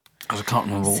I can't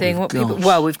remember Seeing what people...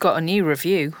 Well, we've got a new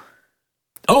review.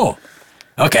 Oh,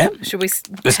 okay. Should we...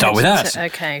 Let's start with that.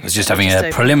 Okay. I was just having a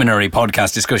preliminary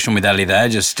podcast discussion with Ellie there,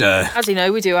 just... As you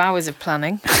know, we do hours of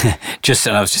planning.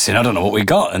 and I was just saying, I don't know what we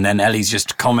got, and then Ellie's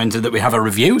just commented that we have a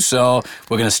review, so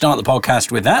we're going to start the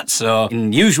podcast with that. So,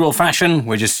 in usual fashion,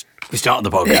 we started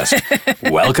the podcast.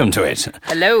 Welcome to it.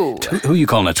 Hello. Who are you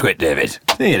calling a twit, David?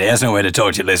 He has no way to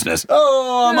talk to your listeners.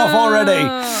 Oh, I'm off already.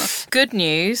 Good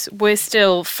news, we're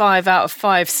still 5 out of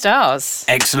 5 stars.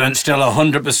 Excellent, still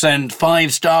 100%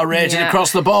 5-star rated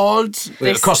across the board.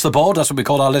 Across the board, that's what we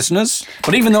call our listeners.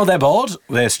 But even though they're bored,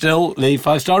 they still leave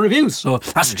 5-star reviews. So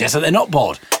that suggests that they're not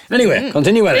bored. Anyway,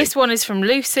 continue, Ellie. This one is from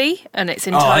Lucy, and it's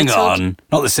entitled... Oh, hang on.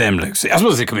 Not the same Lucy. I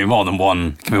suppose it can be more than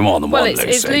one. Well,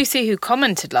 it's Lucy who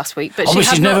commented last week, but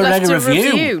she's never left a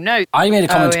review. No. I made a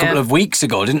comment a couple of weeks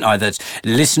ago, didn't I, that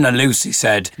listener Lucy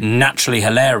said, naturally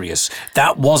hilarious.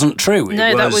 That wasn't true.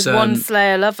 No, that was One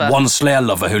Slayer Lover. One Slayer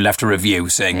Lover who left a review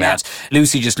saying that.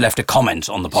 Lucy just left a comment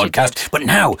on the podcast, but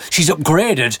now she's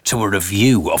upgraded to a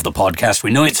review of the podcast.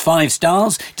 We know it's 5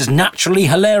 stars. Does naturally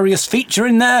hilarious feature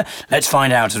in there? Let's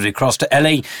find out as we cross to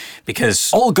Ellie,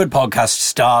 because all good podcasts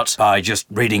start by just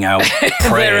reading out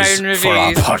praise for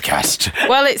our podcast.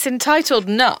 Well, it's entitled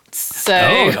Nuts, so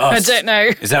I don't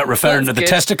know. Is that referring to the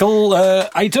testicle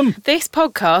item? This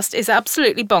podcast is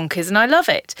absolutely bonkers and I love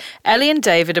it. Ellie and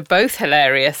David are both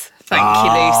hilarious. Thank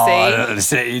you,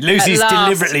 Lucy. Lucy's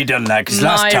deliberately done that because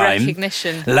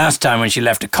last time when she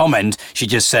left a comment, she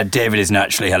just said David is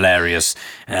naturally hilarious,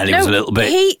 and Ellie was a little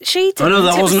bit. She didn't. Oh no,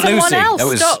 that wasn't Lucy. That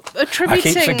was. Stop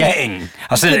attributing. I keep forgetting.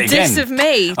 I'll say it again. The diss of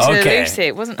me to Lucy.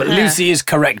 It wasn't. But her. Lucy is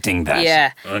correcting that.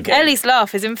 Yeah. Okay. Ellie's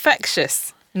laugh is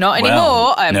infectious. Not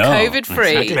anymore. I'm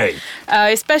COVID-free. Exactly. I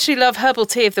especially love Herbal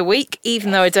Tea of the Week,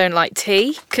 even though I don't like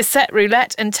tea. Cassette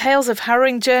Roulette and Tales of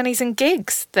Harrowing Journeys and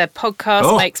Gigs. Their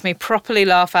podcast makes me properly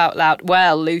laugh out loud.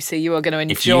 Well, Lucy, you are going to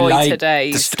enjoy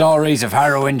today's. The stories of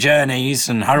harrowing journeys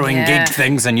and harrowing gig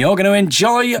things, and you're going to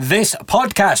enjoy this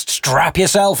podcast. Strap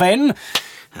yourself in.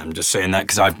 I'm just saying that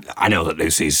because I know that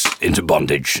Lucy's into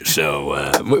bondage,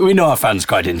 so we know our fans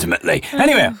quite intimately.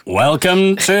 Anyway,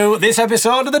 welcome to this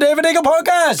episode of the David Eagle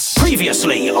Podcast.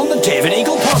 Previously on the David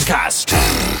Eagle Podcast.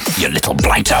 You little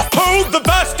blighter. Oh, the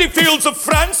vasty fields of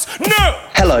France? No!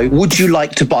 Hello, would you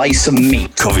like to buy some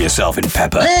meat? Cover yourself in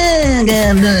pepper.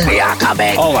 We are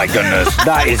coming. Oh my goodness,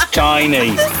 that is tiny.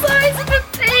 The size of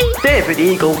a pea. David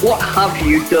Eagle, what have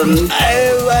you done?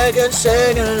 Oh, I can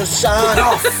sing a song.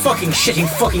 Oh, fucking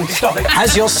stop it.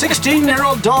 Has your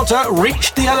 16-year-old daughter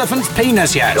reached the elephant's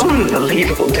penis yet?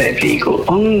 Unbelievable, David Eagle.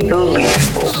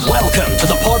 Unbelievable. Welcome to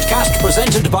the podcast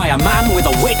presented by a man with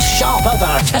a wit sharper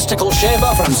than a testicle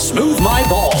shaver from Smooth My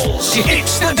Balls.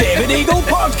 It's the David Eagle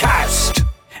Podcast.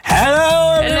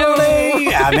 Hello,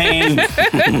 everybody. I mean,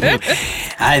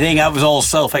 I think that was all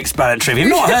self-explanatory. If you've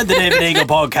not heard the David Eagle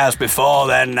Podcast before,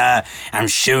 then I'm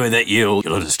sure that you'll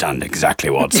understand exactly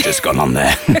what's just gone on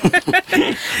there.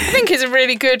 I think it's a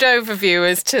really good overview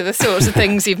as to the sorts of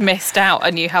things you've missed out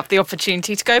and you have the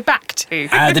opportunity to go back to.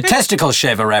 The testicle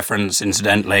shaver reference,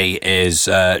 incidentally, is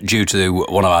due to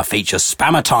one of our feature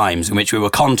Spammer Times, in which we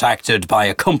were contacted by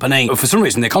a company. For some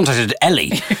reason, they contacted Ellie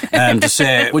to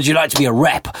say, would you like to be a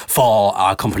rep for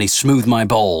our company Smooth My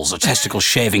Balls, a testicle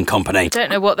shaving company? I don't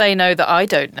know what they know that I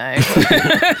don't know.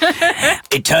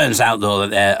 It turns out, though, that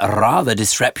they're rather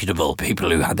disreputable. People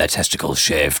who had their testicles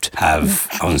shaved have,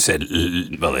 I wouldn't say,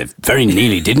 well, they very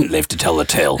nearly didn't live to tell the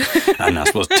tale. And I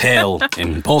suppose tale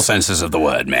in both senses of the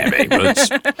word, maybe.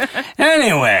 But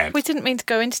anyway. We didn't mean to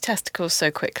go into testicles so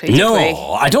quickly, did we?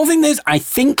 I don't think I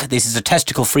think this is a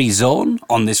testicle-free zone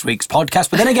on this week's podcast.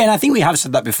 But then again, I think we have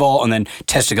said that before, and then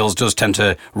testicles does tend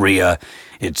to rear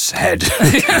its head.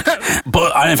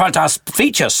 But in fact, our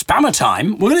feature, Spammer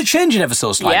Time, we're going to change it ever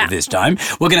so slightly this time.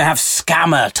 We're going to have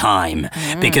Scammer Time.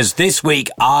 Because this week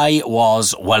I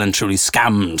was well and truly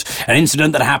scammed. An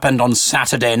incident that happened on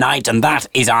Saturday night, and that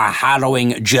is our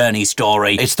harrowing journey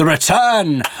story. It's the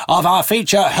return of our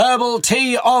feature, Herbal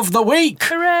Tea of the Week.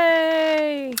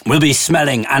 Hooray! We'll be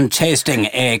smelling and tasting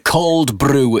a cold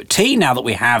brew tea now that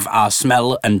we have our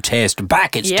smell and taste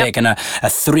back. It's taken a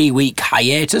 3-week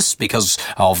hiatus because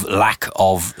of lack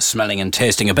of smelling and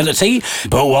tasting ability.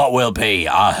 But what will be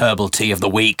our herbal tea of the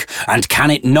week? And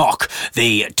can it knock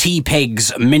the Tea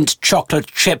Pigs mint chocolate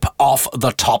chip off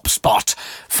the top spot?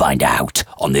 Find out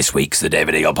on this week's The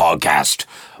David Eagle Podcast.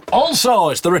 Also,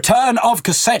 it's the return of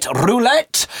Cassette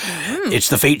Roulette. It's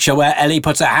the feature where Ellie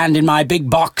puts her hand in my big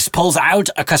box, pulls out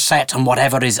a cassette, and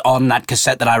whatever is on that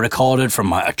cassette that I recorded from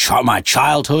my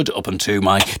childhood up into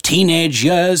my teenage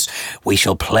years, we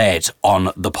shall play it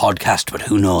on the podcast. But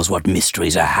who knows what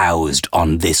mysteries are housed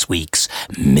on this week's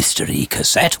mystery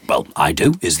cassette? Well, I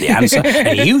do, is the answer.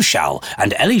 And you shall,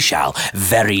 and Ellie shall,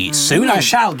 very soon. I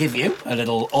shall give you a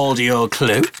little audio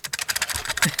clue.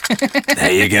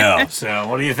 There you go. So,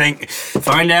 what do you think?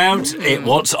 Find out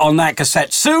what's on that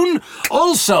cassette soon.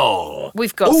 Also,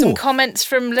 we've got some comments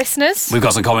from listeners. We've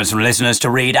got some comments from listeners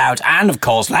to read out. And, of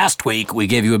course, last week we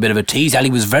gave you a bit of a tease. Ellie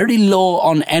was very low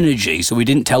on energy, so we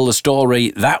didn't tell the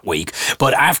story that week.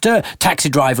 But after taxi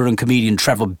driver and comedian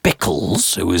Trevor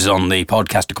Bickles, who was on the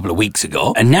podcast a couple of weeks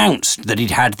ago, announced that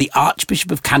he'd had the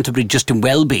Archbishop of Canterbury, Justin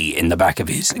Welby, in the back of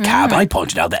his cab, I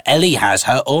pointed out that Ellie has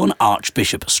her own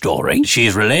Archbishop story. She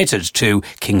is related to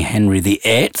King Henry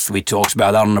VIII. We talked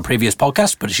about that on a previous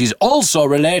podcast, but she's also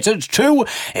related to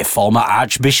a former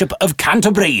Archbishop of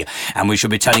Canterbury, and we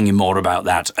should be telling you more about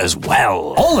that as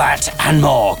well. All that and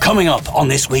more coming up on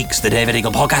this week's The David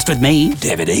Eagle Podcast with me,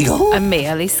 David Eagle. And me,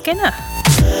 Ellie Skinner.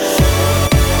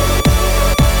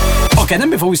 Okay, then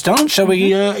before we start, shall we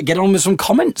get on with some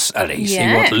comments, Ellie? Yes.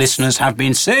 See what listeners have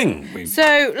been saying.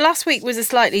 So, last week was a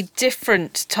slightly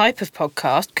different type of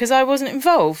podcast because I wasn't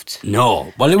involved.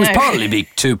 No. Well, it was partly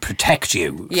to protect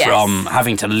you Yes. from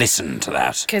having to listen to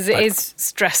that. Because it is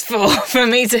stressful for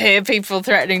me to hear people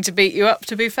threatening to beat you up,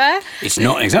 to be fair. It's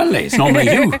not, exactly. It's normally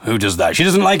you who does that. She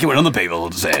doesn't like it when other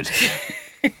people say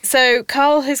it. So,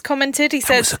 Carl has commented, he That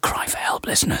says... was a cry for help,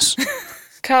 listeners.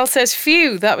 Carl says,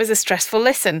 phew, that was a stressful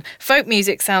listen. Folk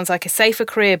music sounds like a safer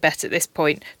career bet at this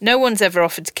point. No one's ever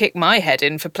offered to kick my head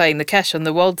in for playing the cash on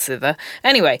the waltzither.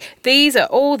 Anyway, these are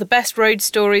all the best road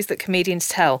stories that comedians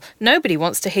tell. Nobody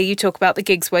wants to hear you talk about the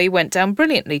gigs where you went down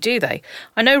brilliantly, do they?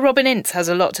 I know Robin Ince has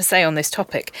a lot to say on this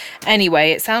topic. Anyway,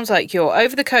 it sounds like you're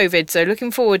over the COVID, so looking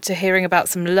forward to hearing about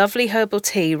some lovely herbal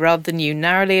tea rather than you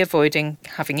narrowly avoiding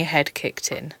having your head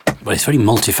kicked in. Well, it's a very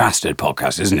multifaceted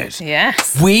podcast, isn't it?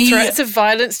 Yes. We... Threats of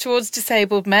violence towards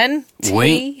disabled men.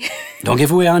 Tea. Don't give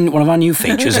away one of our new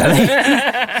features, Ellie.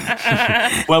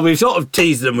 Well, we've sort of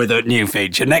teased them with a new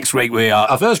feature. Next week,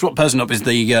 our first person up is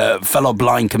the fellow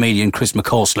blind comedian Chris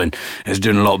McCausland, who's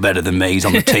doing a lot better than me. He's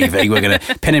on the TV. We're going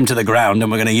to pin him to the ground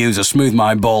and we're going to use a Smooth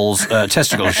My Balls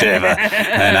testicle shaver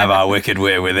and have our wicked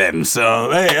way with him. So,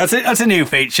 hey, that's a new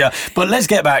feature. But let's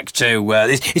get back to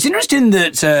this. It's interesting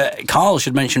that Carl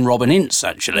should mention Robin Ince,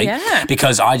 actually. Yeah.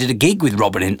 Because I did a gig with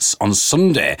Robin Ince on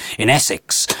Sunday in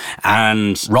Essex,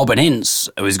 and Robin Ince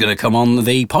was going to come on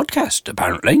the podcast,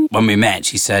 apparently. When we met,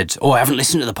 he said, I haven't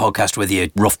listened to the podcast with your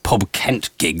rough pub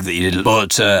Kent gig that you did,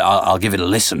 but I'll give it a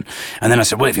listen. And then I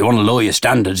said, well, if you want to lower your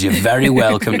standards, you're very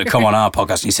welcome to come on our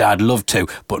podcast. And he said, I'd love to,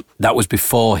 but that was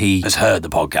before he has heard the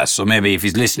podcast. So maybe if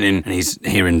he's listening and he's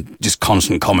hearing just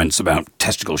constant comments about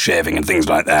testicle shaving and things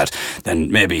like that,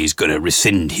 then maybe he's going to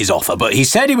rescind his offer. But he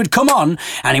said he would come on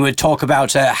and he would talk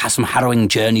about some harrowing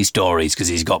journey stories, because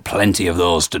he's got plenty of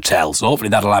those to tell. So hopefully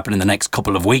that'll happen in the next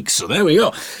couple of weeks. So there we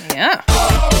go. Yeah.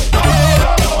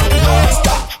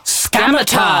 Scammer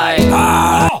time!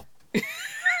 Ow!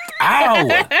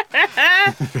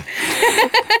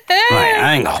 Right,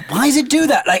 hang on. Why does it do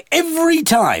that? Like, every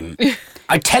time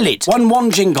I tell it, one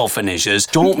jingle finishes,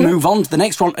 don't move on to the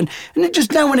next one. And it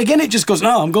just now and again, it just goes,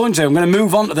 no, I'm going to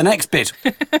move on to the next bit.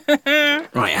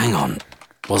 Right, hang on.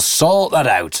 We'll sort that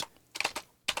out.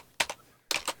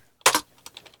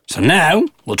 So now,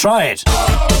 we'll try it.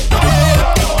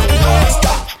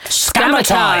 Scammer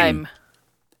time!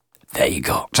 There you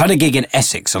go. So I had a gig in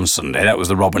Essex on Sunday. That was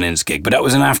the Robin Ince gig, but that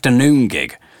was an afternoon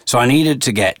gig. So I needed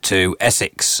to get to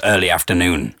Essex early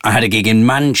afternoon. I had a gig in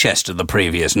Manchester the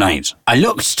previous night. I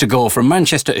looked to go from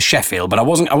Manchester to Sheffield, but I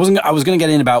was going to get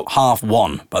in about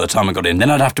 1:30 by the time I got in.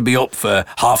 Then I'd have to be up for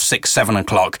 6:30, 7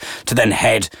 o'clock to then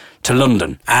head to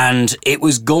London. And it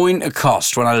was going to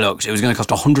cost, when I looked, it was going to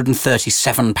cost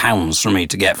 £137 for me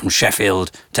to get from Sheffield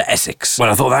to Essex.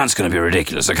 Well, I thought that's going to be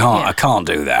ridiculous. I can't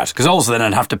do that. Because also then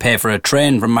I'd have to pay for a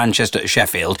train from Manchester to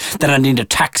Sheffield. Then I'd need a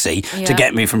taxi to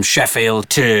get me from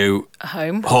Sheffield to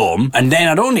home. And then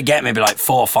I'd only get maybe like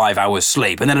 4 or 5 hours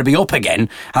sleep. And then I'd be up again,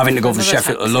 having to go from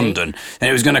Sheffield to London. And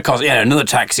it was going to cost, another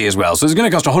taxi as well. So it was going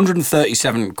to cost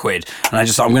 £137. And I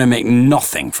just thought, I'm going to make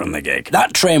nothing from the gig.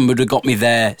 That train would have got me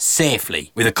there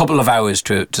safely, with a couple of hours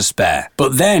to spare.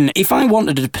 But then, if I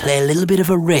wanted to play a little bit of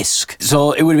a risk,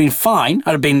 so it would have been fine,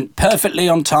 I'd have been perfectly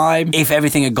on time if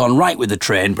everything had gone right with the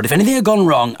train, but if anything had gone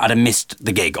wrong, I'd have missed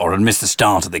the gig, or I'd missed the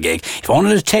start of the gig. If I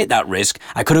wanted to take that risk,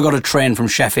 I could have got a train from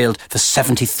Sheffield for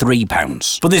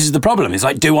 £73. But this is the problem. It's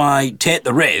like, do I take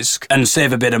the risk and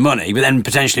save a bit of money, but then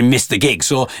potentially miss the gig?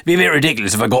 So it'd be a bit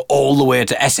ridiculous if I go all the way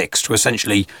to Essex to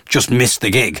essentially just miss the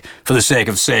gig for the sake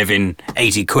of saving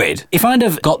 80 quid. If I'd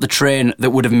have got the train that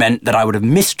would have meant that I would have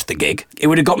missed the gig, it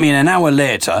would have got me in an hour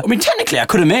later. I mean, technically, I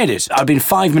could have made it. I'd been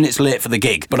 5 minutes late for the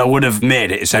gig, but I would have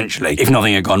made it, essentially, if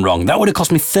nothing had gone wrong. That would have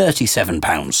cost me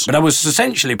 £37. But I was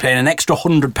essentially paying an extra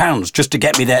 £100 just to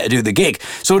get me there to do the gig.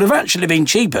 So it would have actually been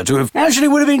cheaper to have... Actually,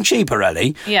 would have been cheaper,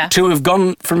 Ellie, to have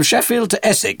gone from Sheffield to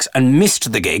Essex and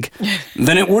missed the gig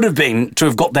than it would have been to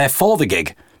have got there for the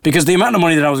gig. Because the amount of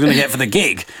money that I was going to get for the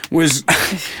gig was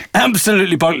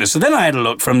absolutely pointless. So then I had a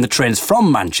look from the trains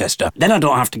from Manchester. Then I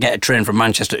don't have to get a train from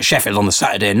Manchester to Sheffield on the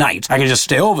Saturday night. I can just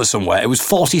stay over somewhere. It was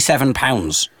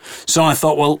 £47. So I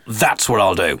thought, well, that's what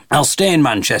I'll do. I'll stay in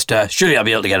Manchester. Surely I'll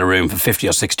be able to get a room for 50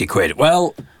 or 60 quid.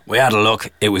 Well... we had a look.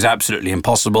 It was absolutely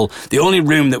impossible. The only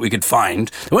room that we could find,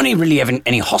 there weren't really even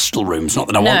any hostel rooms. Not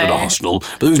that I wanted a hostel,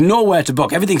 but there was nowhere to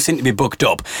book. Everything seemed to be booked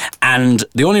up. And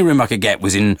the only room I could get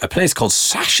was in a place called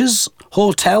Sasha's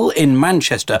Hotel in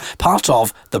Manchester, part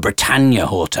of the Britannia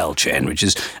Hotel chain, which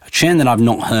is a chain that I've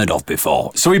not heard of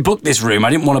before. So we booked this room. I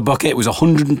didn't want to book it. It was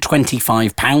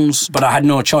 £125, but I had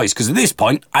no choice because at this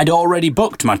point, I'd already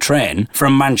booked my train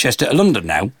from Manchester to London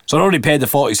now. So I'd already paid the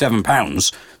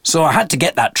 £47. So I had to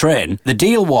get that train. The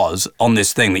deal was, on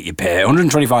this thing that you pay,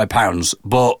 £125,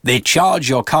 but they charge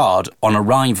your card on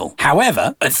arrival.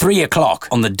 However, at 3 o'clock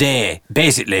on the day,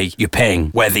 basically, you're paying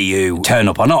whether you turn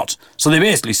up or not. So they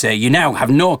basically say, you now have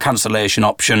no cancellation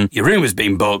option. Your room has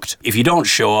been booked. If you don't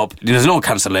show up, there's no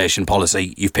cancellation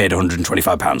policy. You've paid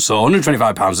 £125. So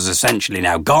 £125 is essentially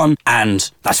now gone,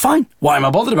 and that's fine. Why am I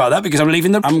bothered about that? Because I'm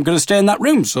going to stay in that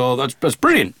room. So that's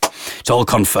brilliant. It's all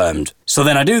confirmed. So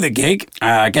then I do the gig,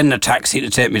 get in a taxi to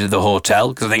take me to the hotel,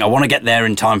 because I think I want to get there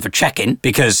in time for check-in,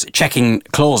 because check-in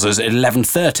closes at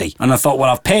 11:30. And I thought, well,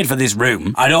 I've paid for this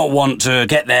room. I don't want to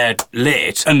get there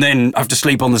late and then have to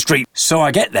sleep on the street. So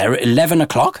I get there at 11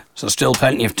 o'clock, so still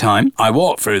plenty of time. I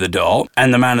walk through the door,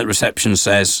 and the man at reception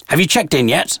says, have you checked in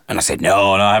yet? And I said,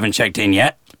 no, I haven't checked in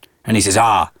yet. And he says,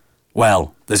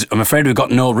 well, I'm afraid we've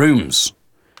got no rooms.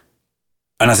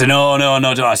 And I said, no.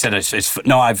 I said,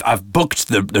 I've booked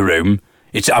the room.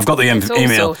 I've got the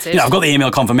email. Yeah, I've got the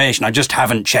email confirmation. I just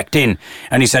haven't checked in.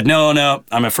 And he said, no.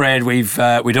 I'm afraid we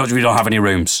don't have any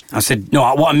rooms. I said,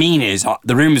 no. What I mean is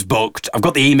the room's booked. I've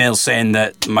got the email saying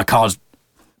that my card's.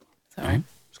 Sorry,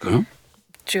 what's going on?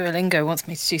 Duolingo wants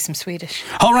me to do some Swedish.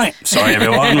 All right. Sorry,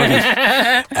 everyone.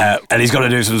 And he's got to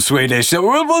do some Swedish. So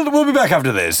we'll be back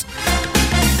after this.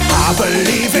 I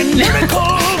believe in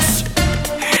miracles.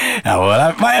 Oh, well,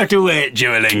 I might have to wait,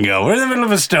 Duolingo. We're in the middle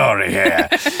of a story here.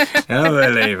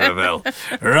 Unbelievable.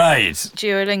 Right.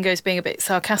 Duolingo's being a bit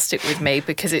sarcastic with me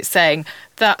because it's saying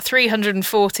that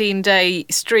 314-day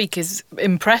streak is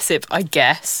impressive, I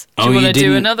guess. Do you want to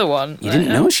do another one? You didn't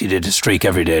know she did a streak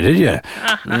every day, did you?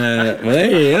 Well,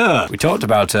 there you are. We talked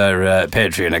about her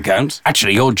Patreon account.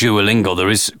 Actually, your Duolingo, there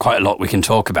is quite a lot we can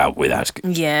talk about with that.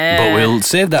 Yeah. But we'll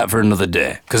save that for another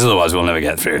day, because otherwise we'll never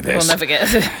get through this. We'll never get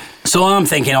through. So I'm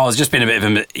thinking, it's just been a bit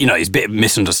of it's a bit of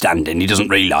misunderstanding. He doesn't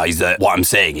realise that what I'm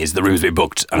saying is the room's been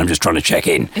booked and I'm just trying to check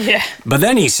in. Yeah. But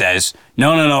then he says,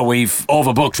 no, we've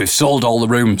overbooked, we've sold all the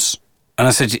rooms. And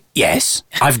I said, yes,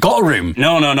 I've got a room.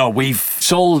 No, we've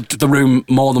sold the room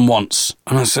more than once.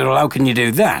 And I said, well, how can you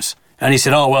do that? And he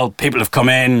said, people have come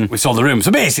in, we've sold the room. So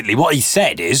basically what he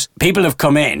said is, people have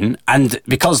come in and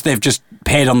because they've just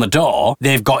paid on the door,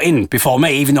 they've got in before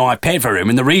me, even though I paid for a room.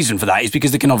 And the reason for that is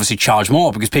because they can obviously charge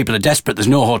more because people are desperate. There's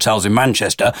no hotels in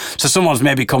Manchester. So someone's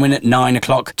maybe come in at 9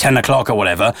 o'clock, 10 o'clock or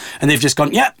whatever, and they've just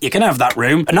gone, yeah, you can have that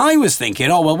room. And I was thinking,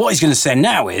 what he's going to say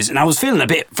now is, and I was feeling a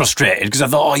bit frustrated because I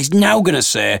thought, he's now going to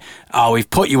say, we've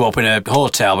put you up in a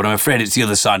hotel, but I'm afraid it's the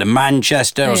other side of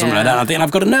Manchester or something like that. And I think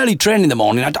I've got an early train in the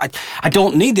morning. I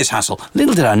don't need this hassle.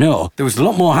 Little did I know, there was a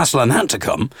lot more hassle than that to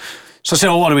come. So I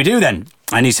said, what do we do then?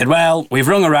 And he said, we've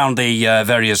rung around the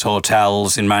various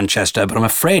hotels in Manchester, but I'm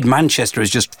afraid Manchester is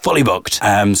just fully booked.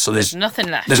 So there's nothing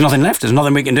left. There's nothing left. There's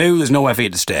nothing we can do. There's nowhere for you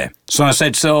to stay. So I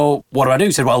said, so what do I do?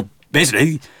 He said, well,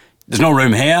 basically, there's no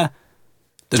room here.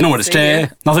 There's nowhere to stay.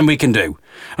 Nothing we can do.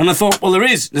 And I thought, well,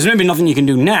 there's maybe nothing you can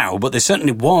do now, but there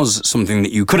certainly was something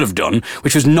that you could have done,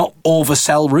 which was not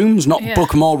oversell rooms, not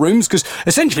book more rooms, because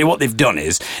essentially what they've done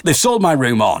is they've sold my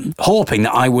room on, hoping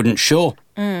that I wouldn't show,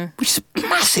 which is a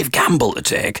massive gamble to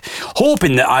take,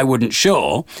 hoping that I wouldn't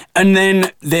show, and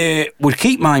then they would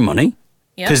keep my money,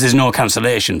 because there's no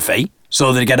cancellation fee.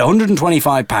 So they'd get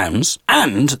 £125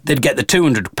 and they'd get the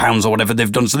 £200 or whatever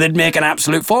they've done, so they'd make an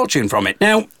absolute fortune from it.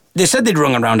 Now, they said they'd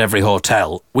rung around every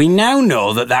hotel. We now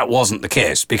know that that wasn't the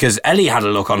case because Ellie had a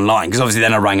look online, because obviously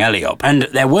then I rang Ellie up, and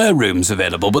there were rooms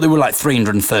available, but they were like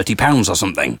 £330 or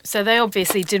something. So they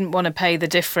obviously didn't want to pay the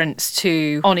difference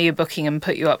to honour your booking and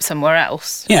put you up somewhere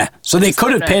else. Yeah, so they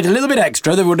could have paid a little bit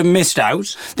extra, they would have missed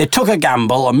out. They took a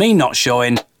gamble on me not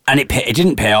showing, and it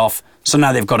didn't pay off. So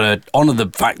now they've got to honour the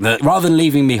fact that rather than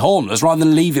leaving me homeless, rather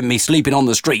than leaving me sleeping on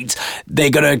the streets, they're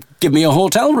going to give me a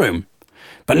hotel room.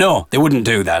 But no, they wouldn't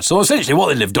do that. So essentially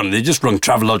what they've done, they just rung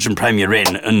Travelodge and Premier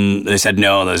Inn, and they said,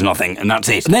 no, there's nothing, and that's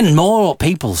it. And then more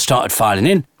people started filing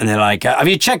in, and they're like, have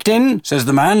you checked in? Says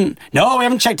the man. No, we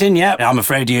haven't checked in yet. I'm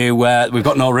afraid we've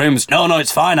got no rooms. No,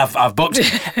 it's fine, I've booked.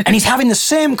 And he's having the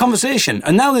same conversation,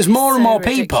 and now there's more and more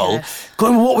people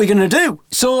going, what are we going to do?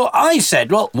 So I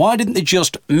said, well, why didn't they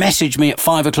just message me at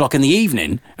 5 o'clock in the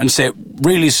evening and say,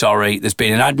 really sorry, there's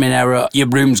been an admin error, your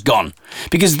room's gone?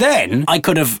 Because then I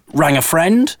could have rang a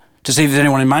friend to see if there's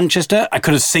anyone in Manchester. I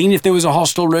could have seen if there was a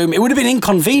hostel room. It would have been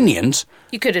inconvenient.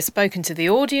 You could have spoken to the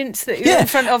audience that you're in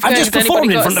front of. I just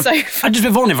performed in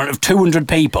front of 200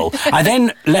 people. I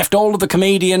then left all of the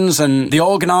comedians and the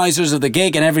organisers of the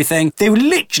gig and everything. They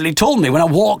literally told me when I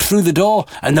walked through the door,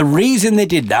 and the reason they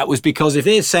did that was because if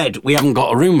they said, we haven't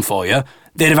got a room for you,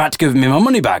 they'd have had to give me my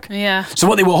money back. Yeah. So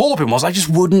what they were hoping was I just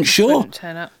wouldn't show. Wouldn't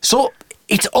turn up. So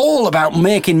it's all about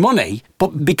making money,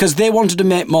 but because they wanted to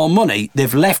make more money,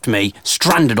 they've left me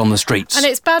stranded on the streets. And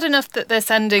it's bad enough that they're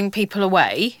sending people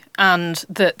away and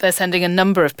that they're sending a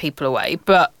number of people away,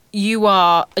 but you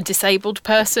are a disabled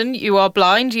person, you are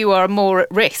blind, you are more at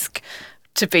risk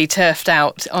to be turfed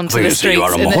out onto the streets. You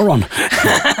are a moron.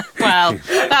 Well,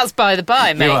 that's by the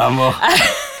by, mate. You are more.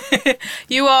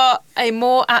 You are a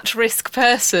more at-risk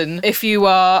person if you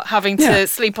are having to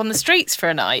sleep on the streets for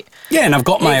a night. Yeah, and I've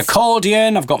got my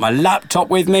accordion, I've got my laptop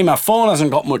with me, my phone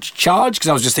hasn't got much charge, because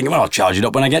I was just thinking, well, I'll charge it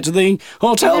up when I get to the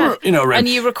hotel, room. And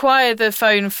you require the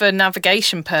phone for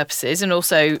navigation purposes and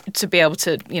also to be able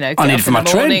to, get I need up it for in my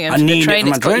the morning train. and I for need the train. it for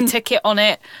my It's got your train. ticket on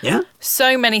it. Yeah.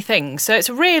 So many things. So it's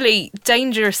a really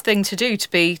dangerous thing to do, to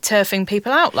be turfing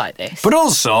people out like this. But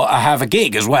also, I have a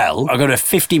gig as well. I've got a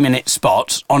 50-minute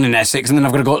spot on in Essex, and then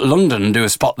I've got to go to London and do a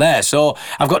spot there. So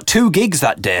I've got 2 gigs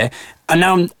that day, and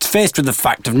now I'm faced with the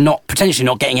fact of potentially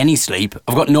not getting any sleep.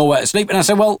 I've got nowhere to sleep. And I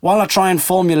said, well, while I try and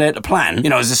formulate a plan, is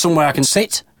there somewhere I can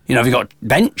sit? Have you got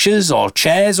benches or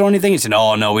chairs or anything? He said,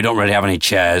 oh, no, we don't really have any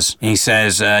chairs. And he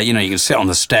says, you can sit on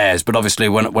the stairs, but obviously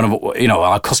when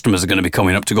our customers are going to be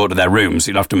coming up to go to their rooms,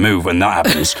 you'll have to move when that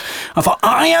happens. I thought,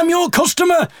 I am your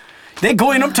customer. They're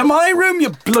going up to my room,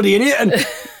 you bloody idiot. And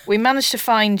we managed to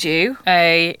find you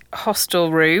a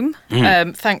hostel room,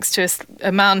 thanks to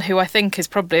a man who I think is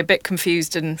probably a bit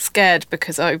confused and scared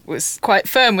because I was quite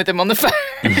firm with him on the phone.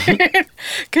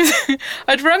 Because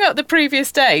I'd rung up the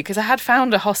previous day because I had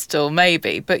found a hostel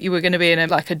maybe, but you were going to be in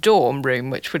a dorm room,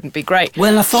 which wouldn't be great.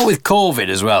 Well, I thought with COVID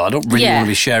as well, I don't really want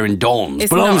to be sharing dorms.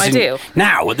 It's not ideal.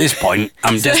 Now, at this point,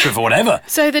 I'm desperate for whatever.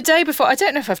 So the day before, I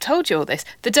don't know if I've told you all this,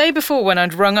 the day before when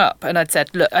I'd rung up and I'd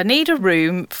said, look, I need a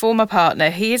room for my partner.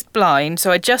 He is blind,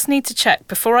 so I just need to check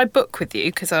before I book with you,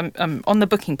 because I'm on the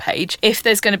booking page, if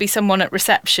there's going to be someone at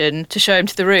reception to show him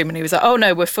to the room. And he was like, oh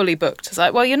no, we're fully booked. I was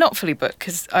like, well, you're not fully booked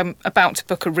because I'm about to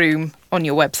book a room on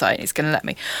your website. It's going to let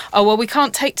me. Oh, well, we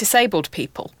can't take disabled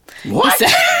people. What? He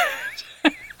said.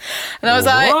 And I was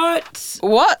like,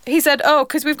 what? He said, oh,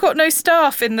 because we've got no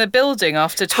staff in the building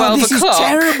after 12 o'clock. This is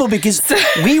terrible, because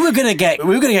we were going to get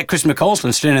Chris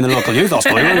McCausland staying in the local youth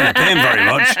hospital. We weren't going to pay him very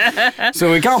much.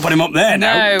 So we can't put him up there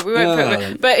now. No, we won't put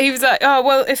him. But he was like, oh,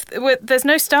 well, there's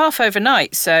no staff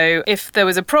overnight, so if there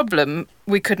was a problem,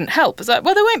 we couldn't help. I was like,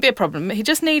 well, there won't be a problem. He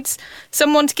just needs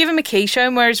someone to give him a key, show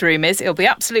him where his room is. It'll be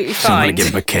absolutely fine. Someone to give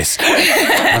him a kiss.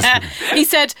 He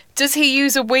said, does he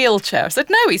use a wheelchair? I said,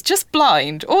 no, he's just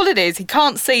blind. All it is, he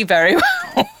can't see very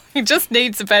well. He just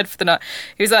needs a bed for the night.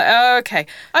 He was like, oh, okay,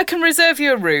 I can reserve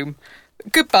you a room.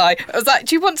 Goodbye. I was like,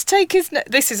 do you want to take his name?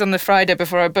 This is on the Friday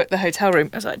before I booked the hotel room.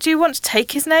 I was like, do you want to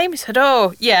take his name? He said,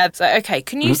 oh, yeah. I was like, okay,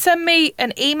 can you send me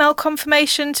an email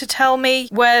confirmation to tell me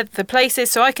where the place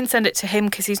is so I can send it to him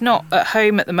because he's not at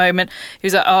home at the moment? He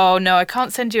was like, oh, no, I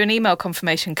can't send you an email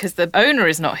confirmation because the owner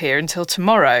is not here until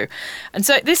tomorrow. And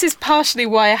so this is partially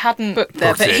why I hadn't booked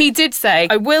there. But he did say,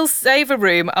 I will save a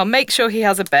room. I'll make sure he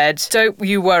has a bed. Don't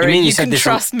you worry. You can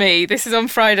trust me. This is on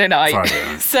Friday night.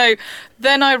 So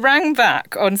then I rang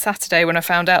back on Saturday when I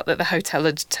found out that the hotel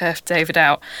had turfed David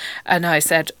out, and I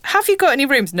said, have you got any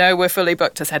rooms? No, we're fully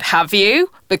booked. I said, have you?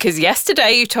 Because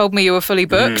yesterday you told me you were fully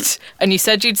booked and you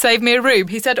said you'd save me a room.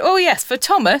 He said, oh yes, for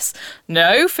Thomas.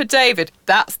 No, for David.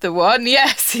 That's the one.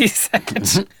 Yes, he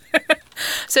said.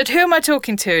 Said, who am I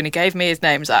talking to? And he gave me his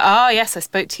name. He was like, yes, I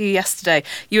spoke to you yesterday.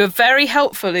 You were very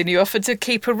helpful and you offered to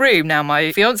keep a room. Now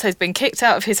my fiance's been kicked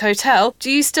out of his hotel.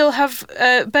 Do you still have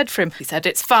a bed for him? He said,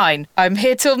 it's fine. I'm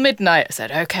here till midnight. I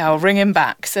said, OK, I'll ring him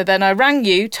back. So then I rang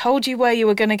you, told you where you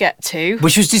were going to get to.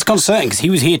 Which was disconcerting because he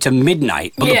was here till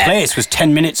midnight, but the place was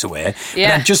 10 minutes away. Yeah.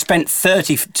 But I'd just spent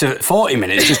 30 to 40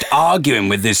 minutes just arguing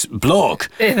with this bloke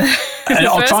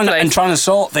trying to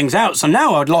sort things out. So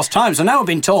now I'd lost time. So now I've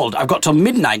been told I've got till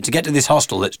midnight to get to this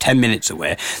hostel that's 10 minutes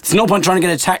away. There's no point trying to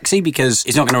get a taxi because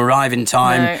he's not going to arrive in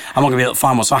time. No. I'm not going to be able to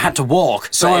find one. So I had to walk.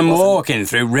 So I'm walking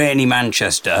through rainy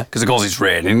Manchester because of course it's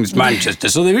raining. It's Manchester.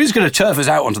 So they're just going to turf us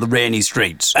out onto the rainy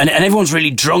streets. And everyone's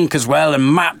really drunk as well.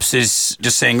 And Maps is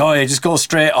just saying, oh, yeah, just go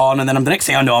straight on. And then the next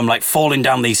thing I know, I'm like falling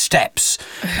down these steps.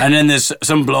 And then there's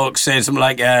some bloke saying something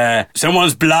like,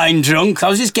 someone's blind drunk. I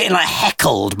was just getting like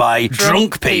heckled by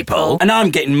drunk people. And I'm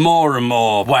getting more and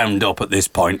more wound up at this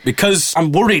point because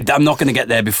I'm worried that I'm not going to get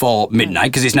there before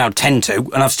midnight because it's now 10 to,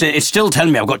 and it's still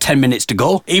telling me I've got 10 minutes to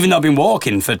go. Even though I've been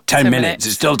walking for 10 minutes,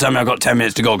 it's still telling me I've got 10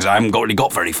 minutes to go because I haven't really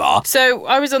got very far. So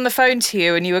I was on the phone to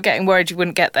you and you were getting worried you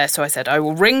wouldn't get there, so I said, I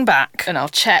will ring back and I'll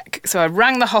check. So I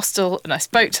rang the hostel and I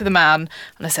spoke to the man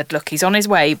and I said, look, he's on his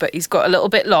way, but he's got a little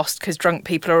bit lost because drunk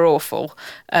people are awful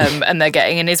and they're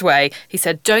getting in his way. He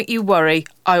said, don't you worry,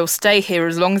 I will stay here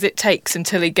as long as it takes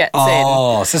until he gets in.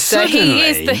 Oh, so he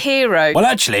is the hero. Well,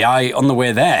 actually, on the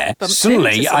way there,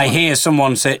 suddenly I hear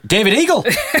someone say, David Eagle!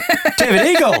 David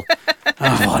Eagle!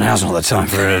 Oh, well, now's not the time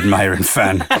for an admiring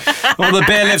fan. All the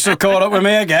bailiffs have caught up with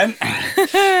me again.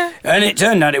 And it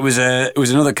turned out it was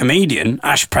another comedian,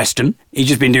 Ash Preston. He'd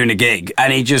just been doing a gig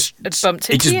and he just bumped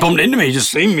into me, he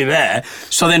just seen me there.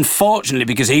 So then fortunately,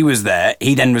 because he was there,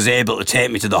 he then was able to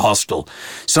take me to the hostel.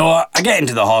 So I get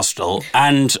into the hostel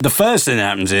and the first thing that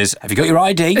happens is, have you got your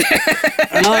ID?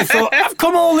 And I thought, I've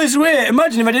come all this way.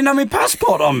 Imagine if I didn't have my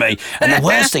passport on me. And the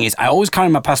worst thing is, I always carry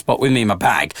my passport with me in my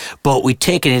bag, but we'd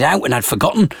taken it out and I'd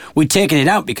forgotten. We'd taken it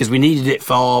out because we needed it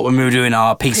for when we were doing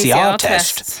our PCR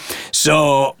test.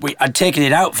 So I'd taken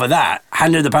it out for that,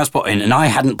 handed the passport in, and I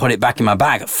hadn't put it back in my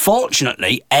bag.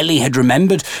 Fortunately, Ellie had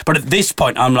remembered. But at this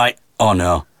point, I'm like, oh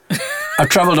no. I've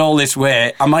travelled all this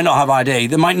way. I might not have ID.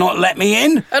 They might not let me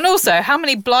in. And also, how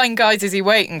many blind guys is he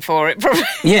waiting for? It probably.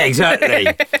 Yeah, exactly.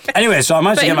 Anyway, so I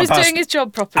managed to get my passport. He was doing his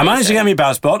job properly. I managed to get my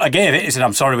passport. I gave it. He said,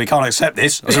 I'm sorry, we can't accept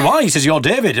this. I said, why? He says, you're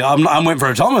David. I'm waiting for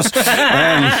a Thomas.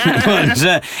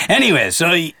 Anyway,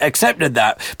 so he accepted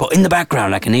that. But in the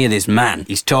background, I can hear this man.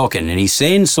 He's talking and he's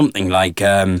saying something like,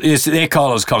 they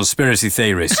call us conspiracy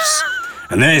theorists.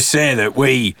 And they say that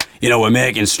we're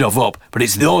making stuff up, but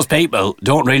it's those people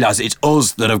don't realise it's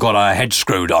us that have got our heads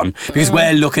screwed on because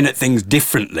we're looking at things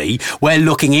differently. We're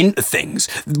looking into things,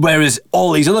 whereas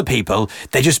all these other people,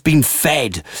 they're just being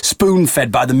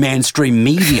spoon-fed by the mainstream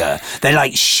media. They're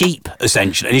like sheep,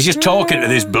 essentially. And he's just talking to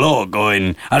this bloke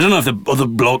going, I don't know if the other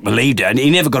bloke believed it, and he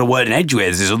never got a word in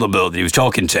edgeways, this other bloke that he was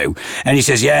talking to. And he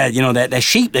says, yeah, they're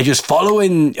sheep, they're just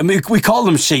following, I mean, we call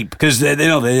them sheep because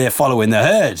they're following the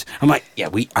herd. I'm like, yeah,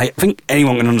 I think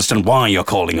anyone can understand why you're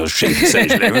calling us sheep,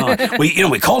 essentially.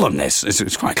 We call them this.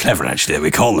 It's quite clever, actually, that we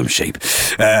call them sheep.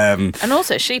 And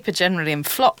also, sheep are generally in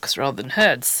flocks rather than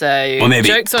herds, so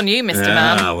joke's on you, Mr.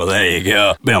 Man. Ah, well, there you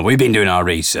go. We've been doing our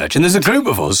research, and there's a group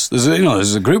of us. There's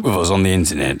a group of us on the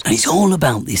internet, and it's all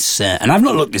about this. And I've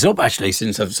not looked this up, actually, so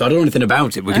I don't know anything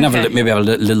about it. We can maybe have a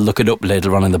little look it up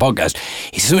later on in the podcast.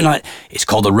 It's something like, it's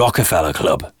called the Rockefeller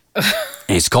Club.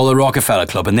 It's called the Rockefeller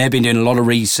Club, and they've been doing a lot of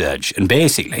research. And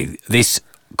basically, this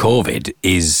COVID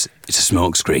it's a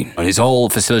smokescreen. And it's all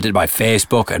facilitated by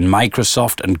Facebook and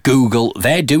Microsoft and Google.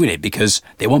 They're doing it because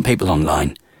they want people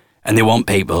online. And they want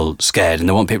people scared and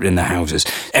they want people in their houses.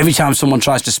 Every time someone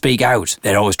tries to speak out,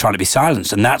 they're always trying to be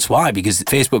silenced. And that's why, because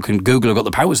Facebook and Google have got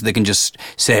the power, so they can just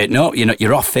say, no,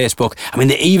 you're off Facebook. I mean,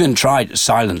 they even tried to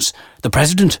silence the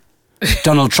president.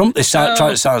 Donald Trump, they tried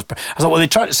to silence. I thought, well, they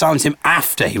tried to silence him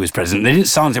after he was president. They didn't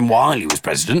silence him while he was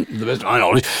president, the best I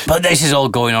know. But this is all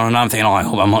going on, and I'm thinking, I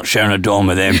hope I'm not sharing a dorm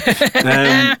with him.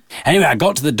 Anyway, I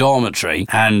got to the dormitory,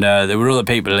 and there were other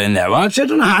people in there. Well, actually, I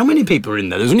don't know how many people were in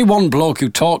there. There's only one bloke who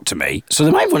talked to me, so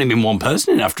there might have only been one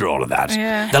person in after all of that.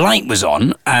 Yeah. The light was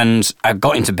on, and I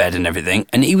got into bed and everything,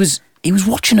 and he was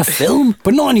watching a film,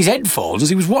 but not on his headphones.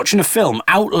 He was watching a film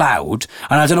out loud,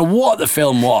 and I don't know what the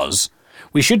film was.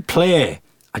 We should play.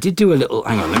 I did do a little...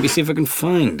 Hang on, let me see if I can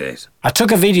find it. I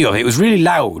took a video of it. It was really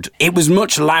loud. It was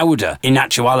much louder in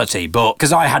actuality, but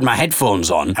because I had my headphones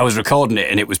on, I was recording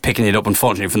it and it was picking it up,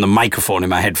 unfortunately, from the microphone in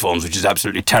my headphones, which is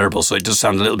absolutely terrible, so it does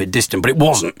sound a little bit distant, but it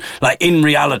wasn't. Like, in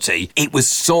reality, it was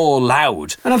so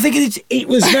loud. And I'm thinking it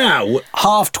was now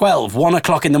 12:30, 1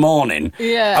 o'clock in the morning.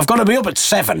 Yeah. I've got to be up at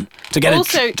 7 to get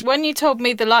Also, when you told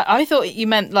me the light, I thought you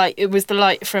meant like it was the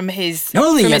light from his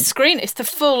screen. It's the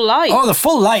full light. Oh, the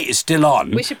full light is still on.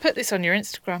 We should put this on your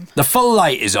Instagram. The full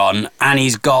light is on, and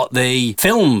he's got the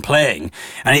film playing,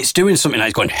 and it's doing something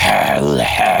like it's going, hell,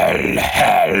 hell,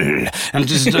 hell, and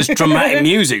just dramatic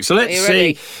music. So let's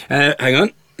see. Hang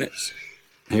on.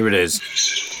 Here it is.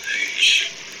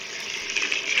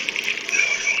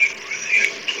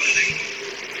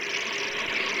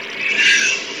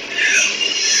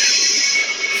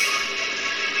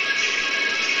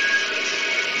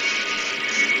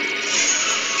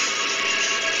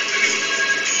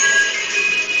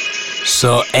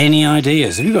 So, any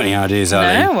ideas? Have you got any ideas,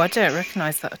 Ali? No, I don't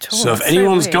recognise that at all. So, if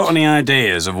anyone's got any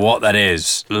ideas of what that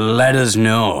is, let us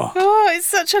know. Oh, it's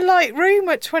such a light room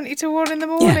at 20 to 1 in the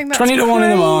morning. Yeah, That's 20 to 1 in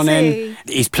the morning. crazy.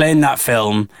 He's playing that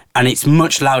film, and it's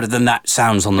much louder than that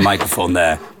sounds on the microphone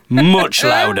there. Much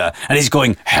louder. And he's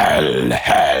going, hell,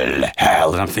 hell,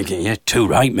 hell. And I'm thinking, yeah, too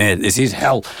right, mate. This is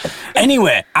hell.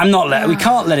 Anyway, we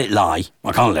can't let it lie.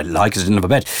 I can't let it lie because I didn't have a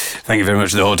bed. Thank you very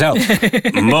much to the hotel.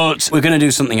 But we're going to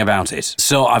do something about it.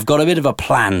 So I've got a bit of a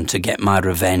plan to get my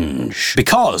revenge.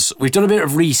 Because we've done a bit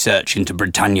of research into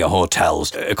Britannia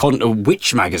hotels. According to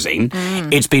Which magazine,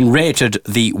 it's been rated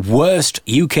the worst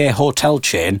UK hotel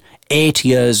chain 8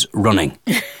 years running.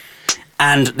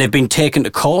 And they've been taken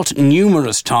to court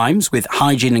numerous times with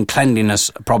hygiene and cleanliness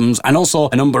problems, and also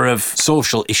a number of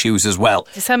social issues as well.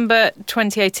 December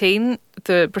 2018,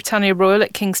 the Britannia Royal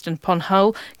at Kingston upon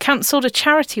Hull cancelled a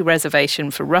charity reservation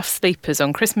for rough sleepers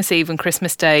on Christmas Eve and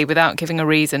Christmas Day without giving a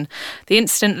reason. The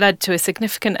incident led to a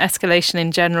significant escalation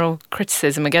in general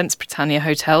criticism against Britannia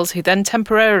hotels, who then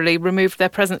temporarily removed their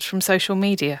presence from social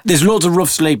media. There's loads of rough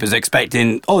sleepers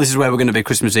expecting, this is where we're going to be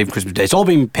Christmas Eve, Christmas Day. It's all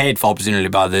been paid for, presumably,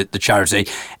 by the charity.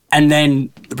 And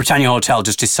then the Britannia Hotel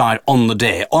just decide on the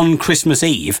day, on Christmas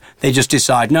Eve, they just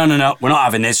decide, no, we're not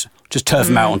having this. Just turf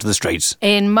them out onto the streets.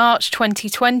 In March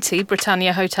 2020,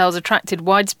 Britannia hotels attracted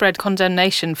widespread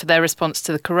condemnation for their response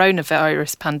to the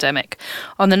coronavirus pandemic.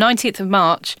 On the 19th of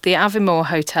March, the Aviemore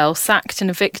Hotel sacked and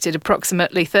evicted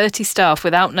approximately 30 staff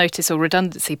without notice or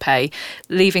redundancy pay,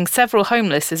 leaving several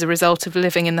homeless as a result of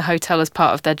living in the hotel as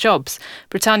part of their jobs.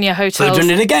 Britannia Hotels... So they've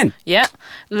done it again? Yeah.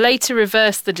 Later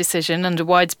reversed the decision under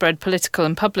widespread political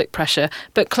and public pressure,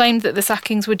 but claimed that the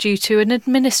sackings were due to an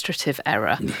administrative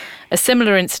error. A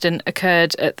similar incident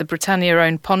occurred at the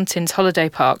Britannia-owned Pontins holiday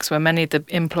parks, where many of the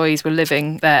employees were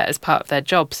living there as part of their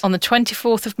jobs. On the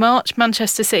 24th of March,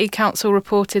 Manchester City Council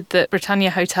reported that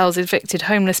Britannia Hotels evicted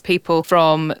homeless people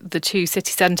from the two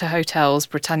city centre hotels,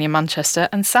 Britannia Manchester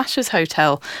and Sasha's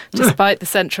Hotel, despite the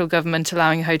central government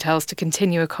allowing hotels to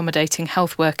continue accommodating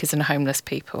health workers and homeless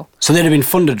people. So they'd have been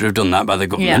funded to have done that by the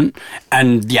government,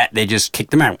 and yet they just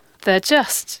kicked them out. They're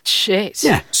just shit.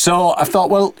 Yeah. So I thought,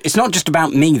 well, it's not just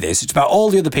about me, this. It's about all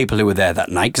the other people who were there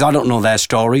that night, because I don't know their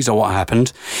stories or what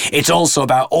happened. It's also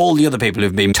about all the other people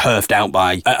who've been turfed out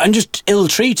by and just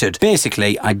ill-treated.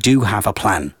 Basically, I do have a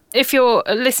plan. If you're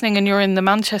listening and you're in the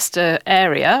Manchester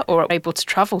area or able to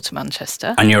travel to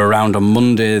Manchester... and you're around on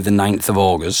Monday the 9th of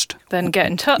August... then get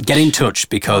in touch. Get in touch,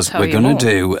 because we're going to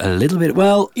do a little bit...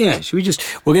 Well, yeah,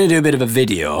 we're going to do a bit of a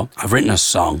video. I've written a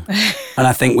song, and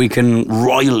I think we can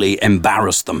royally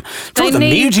embarrass them through the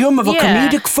medium of a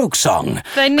comedic folk song.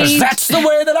 Because that's the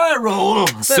way that I roll.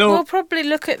 But we'll probably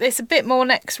look at this a bit more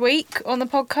next week on the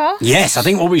podcast. Yes, I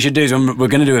think what we should do is we're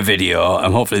going to do a video,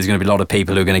 and hopefully there's going to be a lot of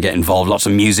people who are going to get involved, lots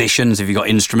of musicians, if you've got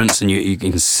instruments and you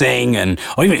can sing,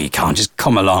 or even if you can't, just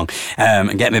come along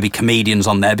and get maybe comedians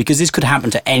on there, because this could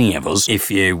happen to any of us if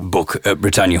you book at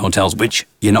Britannia Hotels, which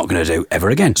you're not going to do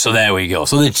ever again. So there we go.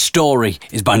 So the story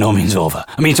is by no means over.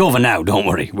 I mean, it's over now, don't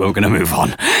worry. We're going to move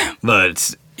on.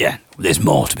 But, yeah, there's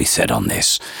more to be said on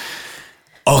this.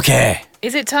 Okay.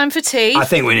 Is it time for tea? I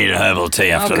think we need a herbal tea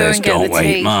after this, don't we?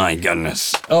 Tea. My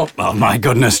goodness. Oh my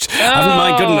goodness. Haven't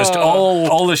my goodness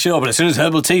all the show, but as soon as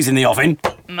herbal tea's in the oven...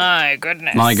 My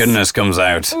goodness. My goodness comes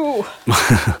out. Ooh.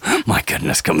 My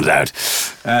goodness comes out.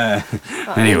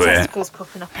 Anyway. Testicles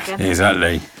popping up again.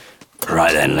 Exactly.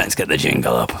 Right then, let's get the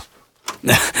jingle up.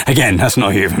 Again, that's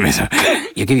not euphemism.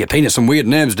 You give your penis some weird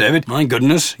names, David. My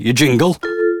goodness, you jingle.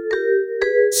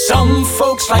 Some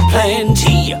folks like plain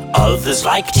tea, others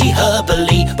like tea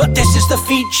herbally, but this is the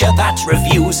feature that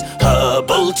reviews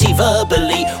herbal tea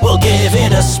verbally. We'll give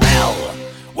it a smell,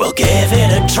 we'll give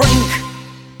it a drink,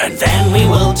 and then we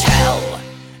will tell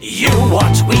you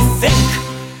what we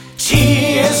think.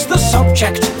 Tea is the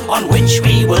subject on which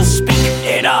we will speak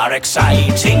in our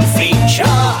exciting feature,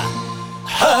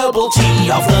 Herbal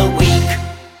Tea of the Week.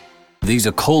 These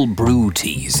are cold brew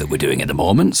teas that we're doing at the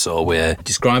moment, so we'll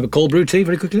describe a cold brew tea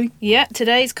very quickly. Yeah,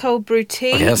 today's cold brew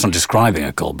tea. Okay, that's not describing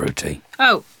a cold brew tea.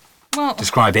 Oh, well...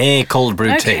 Describe a cold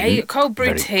brew tea. Okay, cold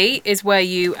brew tea is where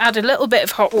you add a little bit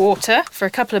of hot water for a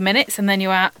couple of minutes and then you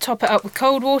top it up with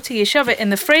cold water, you shove it in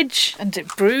the fridge and it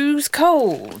brews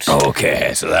cold.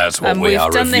 Okay, so that's what we are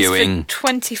reviewing. And we've done this for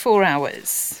 24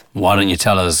 hours. Why don't you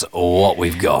tell us what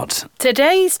we've got?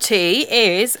 Today's tea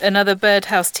is another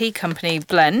Birdhouse Tea Company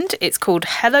blend. It's called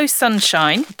Hello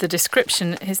Sunshine. The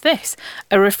description is this: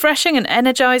 a refreshing and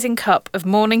energising cup of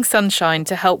morning sunshine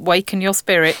to help waken your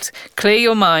spirit, clear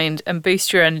your mind and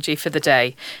boost your energy for the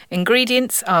day.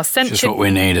 Ingredients are sencha... Just what we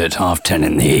need at 10:30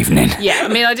 in the evening. Yeah, I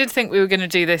mean, I did think we were going to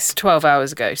do this 12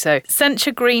 hours ago. So,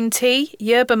 sencha green tea,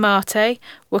 yerba mate,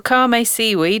 wakame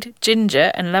seaweed,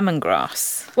 ginger and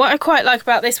lemongrass. What I quite like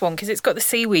about this one, because it's got the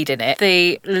seaweed in it,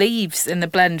 the leaves in the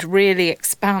blend really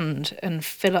expand and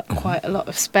fill up quite a lot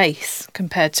of space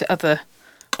compared to other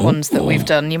ones that we've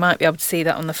done. You might be able to see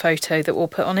that on the photo that we'll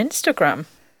put on Instagram.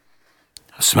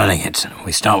 Smelling it.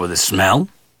 We start with the smell.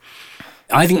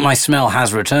 I think my smell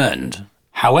has returned.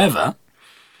 However,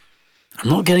 I'm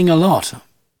not getting a lot.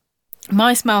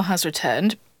 My smell has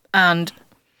returned and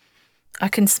I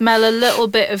can smell a little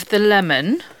bit of the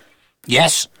lemon.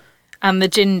 Yes. And the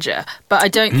ginger, but I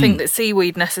don't think that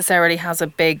seaweed necessarily has a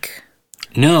big...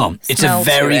 No, it's a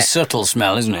very it. subtle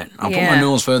smell, isn't it? I'll put my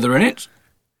nose further in it.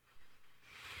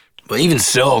 But even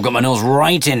so, I've got my nose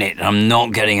right in it, and I'm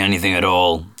not getting anything at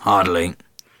all. Hardly.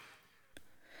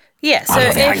 Yeah, so I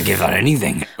don't think I can give that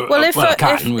anything. Well,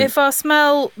 if our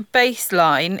smell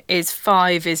baseline is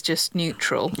 5 is just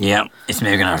neutral. Yeah, it's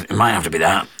maybe it might have to be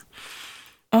that.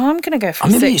 Oh, I'm going to go for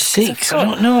 6. Maybe it's 6. I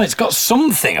don't know. It's got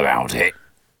something about it.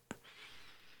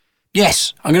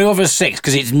 Yes, I'm going to go for 6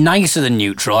 because it's nicer than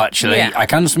neutral, actually. Yeah. I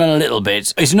can smell a little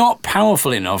bit. It's not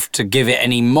powerful enough to give it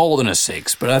any more than a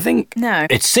 6, but I think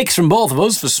it's 6 from both of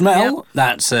us for smell. Yep.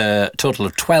 That's a total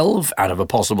of 12 out of a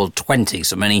possible 20,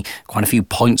 so quite a few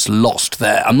points lost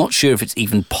there. I'm not sure if it's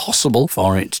even possible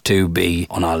for it to be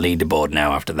on our leaderboard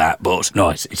now after that, but no,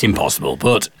 it's impossible.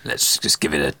 But let's just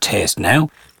give it a taste now.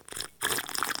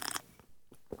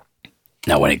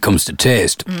 Now, when it comes to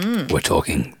taste, we're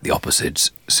talking the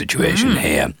opposite situation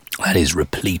here. That is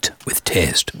replete with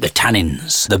taste. The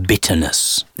tannins, the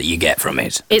bitterness that you get from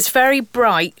it. It's very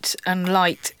bright and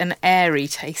light and airy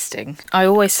tasting. I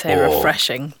always say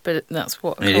refreshing, but that's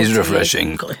what it is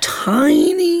refreshing. Got a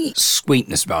tiny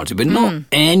sweetness about it, but not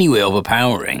anyway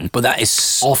overpowering. But that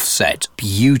is offset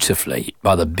beautifully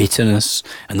by the bitterness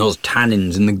and those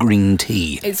tannins in the green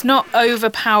tea. It's not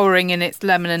overpowering in its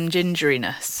lemon and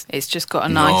gingeriness. It's just got a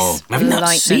nice having that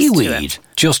lightness seaweed to it.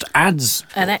 Just adds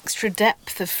an extra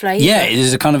depth of flavour. Yeah,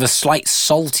 there's a kind of a slight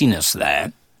saltiness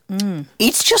there.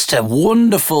 It's just a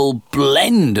wonderful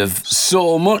blend of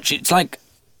so much. It's like,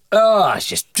 it's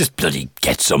just bloody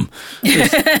get some.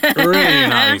 It's really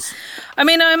nice. I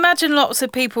mean, I imagine lots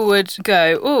of people would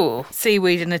go,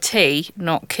 seaweed in a tea,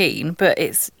 not keen, but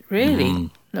it's really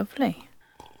lovely.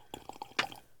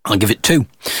 I'll give it 2.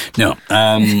 No,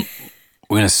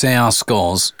 we're going to say our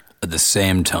scores at the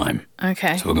same time.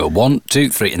 Okay. So we'll go 1, 2,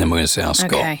 3, and then we're going to say our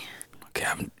score. Okay,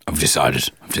 I've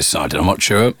decided. I'm not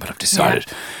sure, but I've decided.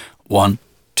 1,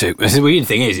 2. The weird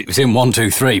thing is, it was in 1, 2,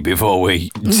 3 before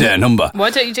we say a number. Why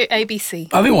don't you do ABC?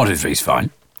 I think 1, 2, 3 is fine.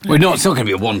 Okay. Well, no, it's not going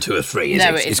to be a 1, 2, or 3, is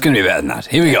it? It's going to be better than that.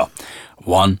 Here we go.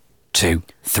 1, 2,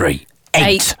 3,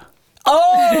 8.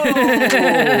 Oh!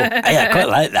 Yeah, I quite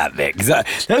like that bit, because that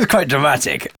was quite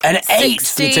dramatic. And 8,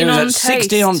 16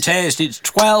 on taste, it's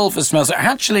 12 for smell. So it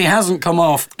actually hasn't come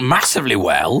off massively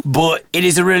well, but it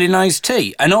is a really nice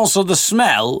tea. And also the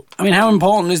smell, I mean, how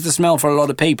important is the smell for a lot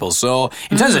of people? So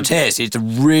in terms of taste, it's a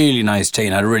really nice tea,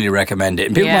 and I'd really recommend it.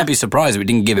 And people might be surprised if we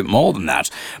didn't give it more than that.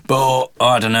 But,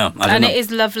 I don't know. It is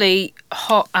lovely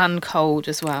hot and cold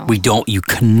as well. You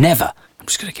can never... I'm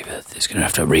just going to it's going to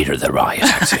have to read her the right,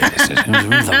 actually.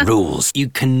 The rules. You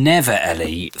can never,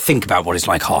 Ellie, think about what it's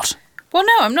like hot. Well,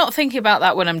 no, I'm not thinking about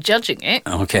that when I'm judging it.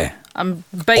 Okay. I'm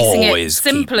basing it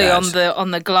simply on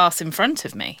the glass in front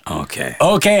of me. Okay.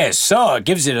 Okay, so it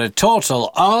gives it a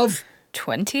total of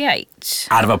 28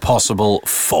 out of a possible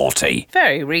 40.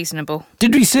 Very reasonable.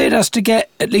 Did we say it has to get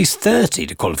at least 30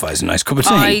 to qualify as a nice cup of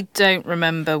tea? I don't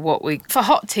remember what for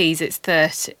hot teas it's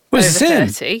 30. Well, it's over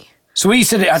the same. 30. So we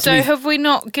said it had So to be... have we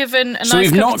not given a So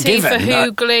nice we've cup not of tea for given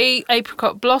that- Hoogly,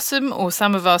 Apricot Blossom, or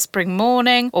Samovar Spring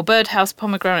Morning, or Birdhouse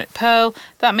Pomegranate Pearl?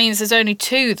 That means there's only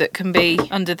 2 that can be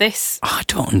under this. I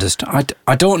don't understand.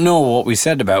 I don't know what we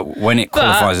said about when it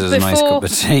qualifies as a nice cup of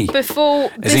tea.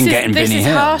 Before As in getting this Binny is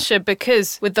Hill. harsher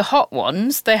because with the hot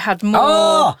ones they had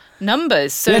more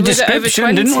numbers. So Yeah, was it over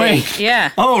description, 20? didn't we?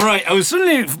 Yeah. Oh, right. I was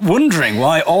suddenly wondering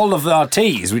why all of our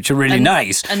teas, which are really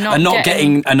nice, and are not not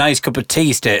getting a nice cup of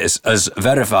tea status as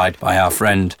verified by our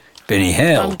friend Binny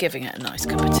Hill. I'm giving it a nice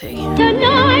cup of tea.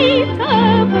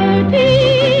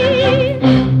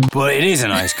 But it is a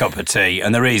nice cup of tea,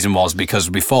 and the reason was because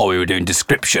before we were doing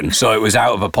description, so it was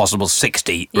out of a possible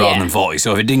 60 rather than 40,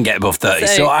 so if it didn't get above 30,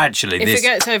 so actually if this... it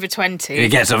gets over 20... If it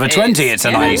gets over 20, it's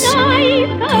a nice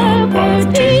cup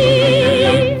of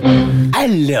tea. I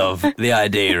love the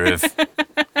idea of...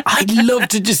 I'd love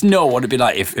to just know what it'd be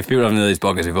like if people haven't heard this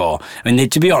podcast before. I mean,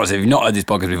 to be honest, if you've not heard this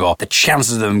podcast before, the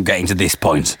chances of them getting to this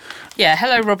point... Yeah,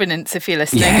 hello Robin Ince if you're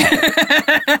listening.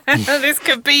 Yeah. This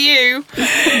could be you.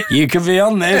 You could be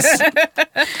on this.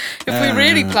 If we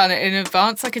really plan it in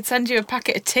advance, I could send you a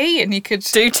packet of tea and you could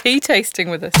do tea tasting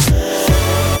with us.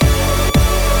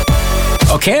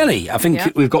 Okay, Ellie, I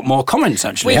think we've got more comments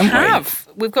actually, We haven't have.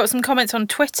 We've got some comments on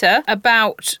Twitter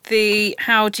about the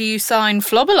How Do You Sign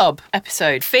Flobberlob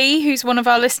episode. Fee, who's one of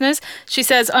our listeners, she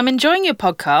says, I'm enjoying your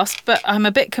podcast, but I'm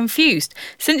a bit confused.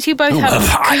 Since you both have...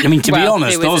 I mean, to be Well,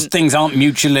 honest, who those isn't? things aren't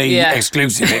mutually Yeah.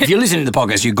 exclusive. If you're listening to the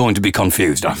podcast, you're going to be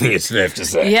confused, I think it's safe to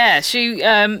say. Yeah, she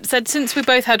said, since we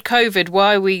both had COVID,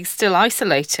 why are we still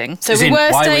isolating? So As we in, were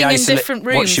why staying in isolate- different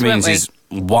rooms, What she weren't means we? is,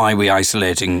 why are we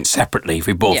isolating separately if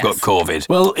we both Yes. got COVID?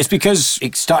 Well, it's because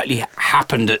it slightly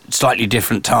happened at slightly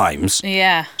different times.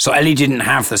 Yeah. So Ellie didn't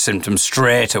have the symptoms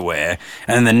straight away,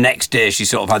 and then the next day she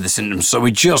sort of had the symptoms. So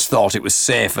we just thought it was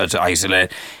safer to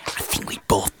isolate. I think we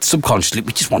both subconsciously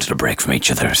we just wanted a break from each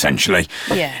other. Essentially,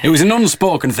 Yeah. It was an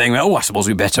unspoken thing. Where, I suppose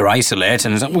we better isolate,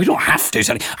 and it's like, we don't have to.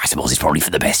 So I suppose it's probably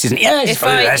for the best, isn't it? Yeah, it's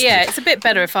probably the best. It's a bit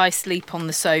better if I sleep on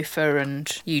the sofa and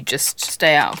you just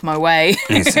stay out of my way.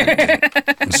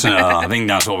 So I think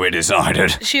that's what we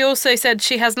decided. She also said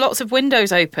she has lots of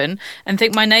windows open and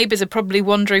think my neighbours are probably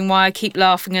wondering why I keep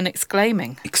laughing and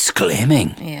exclaiming.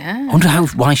 Exclaiming? Yeah. I wonder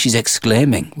why she's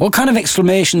exclaiming. What kind of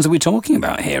exclamations are we talking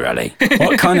about here, Ellie?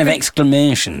 What kind of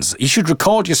exclamations? You should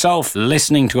record yourself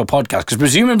listening to a podcast, because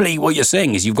presumably what you're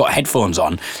saying is you've got headphones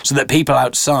on so that people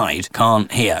outside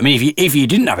can't hear. I mean, if you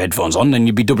didn't have headphones on, then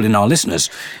you'd be doubling our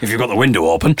listeners. If you've got the window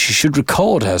open, she should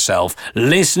record herself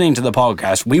listening to the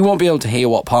podcast. We won't be able to hear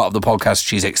what part of the podcast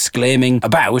she's exclaiming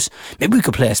about. Maybe we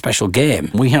could play a special game.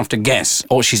 We have to guess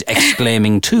what she's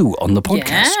exclaiming to on the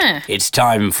podcast. Yeah. It's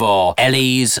time for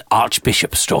Ellie's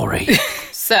Archbishop story.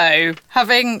 So,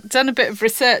 having done a bit of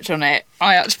research on it,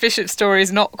 my Archbishop story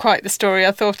is not quite the story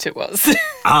I thought it was.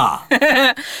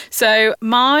 So,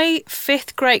 my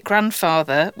 5th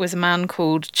great-grandfather was a man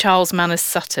called Charles Manners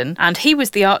Sutton, and he was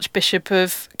the Archbishop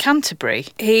of Canterbury.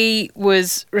 He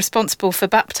was responsible for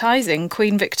baptising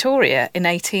Queen Victoria in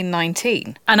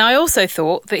 1819. And I also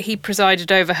thought that he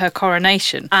presided over her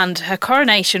coronation. And her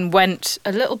coronation went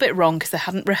a little bit wrong because they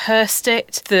hadn't rehearsed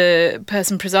it. The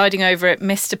person presiding over it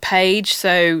missed a page,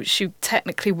 so she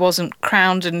technically wasn't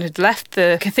crowned and had left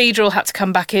the cathedral, had to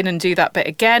come back in and do that bit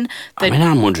again.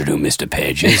 I'm wondering who Mr.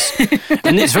 Page is.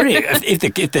 And it's very, if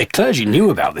the clergy knew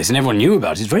about this and everyone knew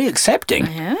about it, it's very accepting.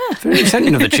 Yeah. Very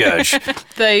accepting of the church.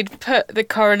 They'd put the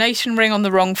coronation ring on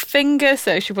the wrong finger,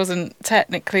 so she wasn't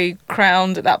technically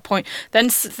crowned at that point. Then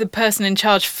the person in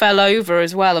charge fell over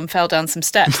as well and fell down some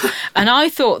steps. And I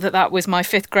thought that was my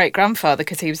 5th great-grandfather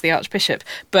because he was the Archbishop,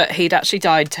 but he'd actually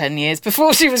died 10 years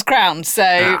before she was crowned.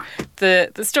 So the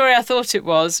story I thought it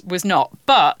was not.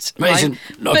 But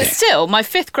still, my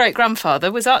 5th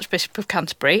great-grandfather was Archbishop of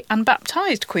Canterbury and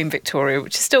baptised Queen Victoria,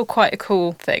 which is still quite a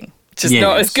cool thing. Just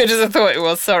not as good as I thought it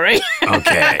was, sorry.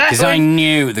 Okay, because I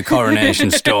knew the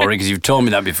coronation story, because you've told me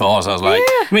that before, so I was like,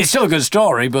 I mean, it's still a good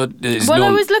story, but there's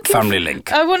no family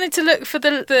link. I wanted to look for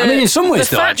the I mean, in some ways,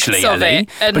 the though, facts actually, of Ellie, it,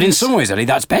 and but in some ways, Ellie,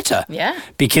 that's better. Yeah.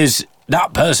 Because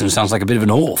that person sounds like a bit of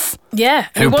an oaf. Yeah.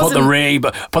 Who put the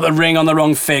ring on the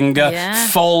wrong finger,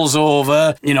 falls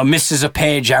over, misses a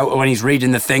page out when he's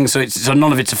reading the thing, so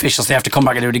none of it's official, so they have to come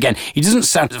back and do it again. He doesn't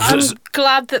sound... I'm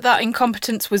glad that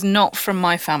incompetence was not from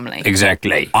my family.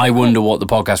 Exactly. I wonder what the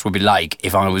podcast would be like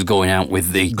if I was going out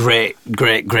with the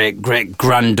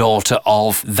great-great-great-great-granddaughter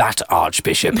of that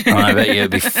Archbishop. I bet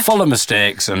you'd be full of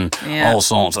mistakes and all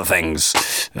sorts of things,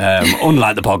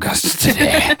 unlike the podcast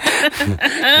today.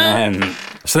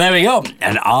 So there we go,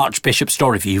 an Archbishop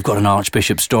story. If you've got an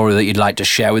Archbishop story that you'd like to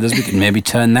share with us, we could maybe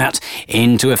turn that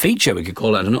into a feature. We could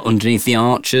call it, I don't know, Underneath the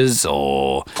Arches,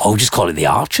 or just call it The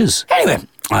Archers. Anyway,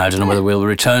 I don't know whether we'll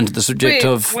return to the subject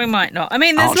of We might not. I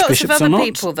mean, there's lots of other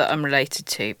people that I'm related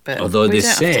to, but although we they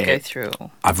don't say, have to go through it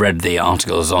all. I've read the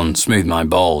articles on Smooth My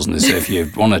Balls, and they say if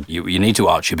you want to, you need to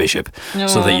Archbishop,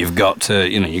 so that you've got,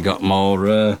 you got more,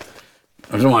 I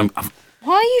don't know why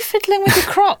Why are you fiddling with your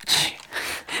crotch?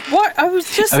 What? I was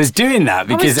doing that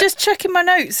because I was just checking my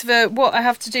notes for what I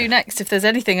have to do next, if there's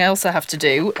anything else I have to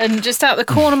do, and just out the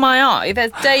corner of my eye,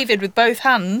 there's David with both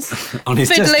hands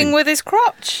fiddling with his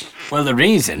crotch. Well, the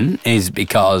reason is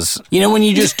because, when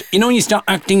you start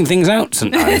acting things out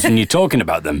sometimes when you're talking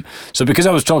about them. So because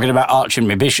I was talking about arching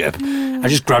my bishop, I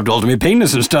just grabbed hold of my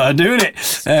penis and started doing it.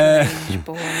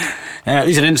 At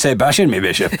least I didn't say bashing me,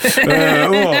 Bishop.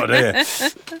 Oh, dear.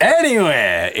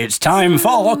 Anyway, it's time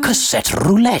for Cassette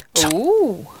Roulette.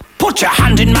 Ooh. Put your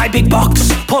hand in my big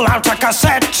box, pull out a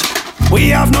cassette. We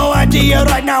have no idea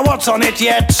right now what's on it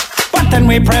yet. But then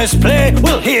we press play,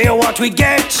 we'll hear what we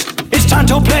get. It's time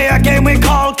to play a game we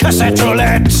call Cassette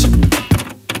Roulette.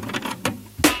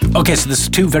 Okay, so there's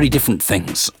two very different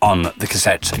things on the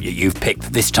cassette you've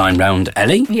picked this time round,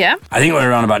 Ellie. Yeah. I think we're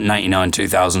around about 99,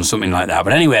 2000, something like that.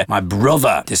 But anyway, my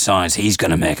brother decides he's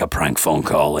going to make a prank phone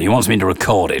call and he wants me to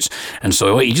record it. And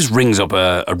so he just rings up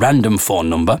a random phone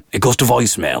number. It goes to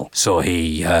voicemail. So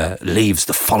he leaves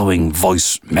the following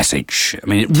voice message. I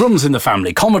mean, it runs in the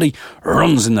family. Comedy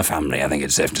runs in the family, I think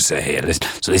it's safe to say here.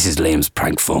 So this is Liam's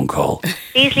prank phone call.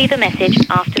 Please leave a message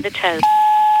after the tone.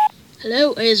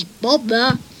 Hello, is Bob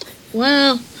there?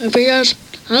 Well, if he has,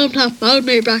 hadn't have phoned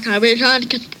me back, I've been trying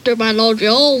to do my laundry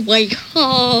all week.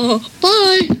 Oh,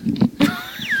 bye.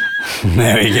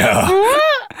 There we go. What?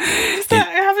 Is that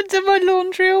I haven't done my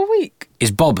laundry all week?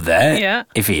 Is Bob there? Yeah.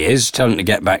 If he is, tell him to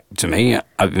get back to me.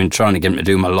 I've been trying to get him to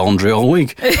do my laundry all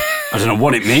week. I don't know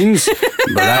what it means,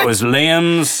 but that was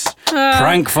Liam's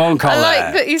prank phone call. I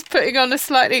like that he's putting on a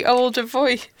slightly older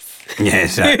voice. Yeah,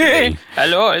 exactly.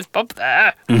 Hello, is Bob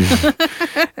there?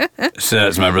 So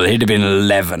it's my brother. He'd have been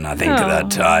 11, I think, at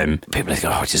that time. People are like,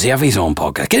 oh, does he have his own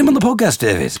podcast? Get him on the podcast,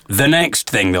 David. The next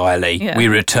thing, though, Ellie, we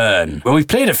return. Well, we've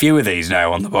played a few of these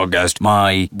now on the podcast.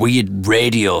 My weird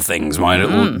radio things, my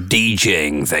little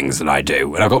DJing things that I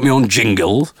do. And I've got my own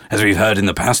jingle, as we've heard in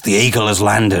the past. The Eagle has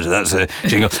landed. That's a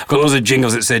jingle. I've got loads of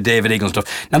jingles that say David Eagle and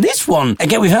stuff. Now, this one,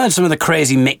 again, we've heard some of the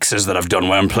crazy mixes that I've done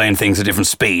where I'm playing things at different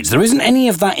speeds. There isn't any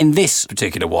of that in this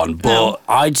particular one, but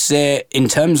I'd say in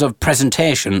terms of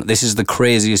presentation, this is the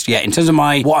craziest yet. In terms of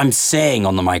what I'm saying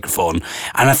on the microphone,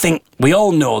 and I think we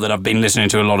all know that I've been listening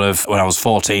to a lot of, when I was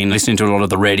 14, listening to a lot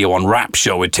of the Radio 1 Rap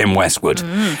Show with Tim Westwood.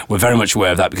 We're very much aware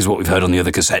of that because of what we've heard on the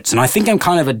other cassettes, and I think I'm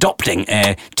kind of adopting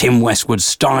a Tim Westwood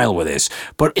style with this,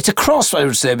 but it's a cross, I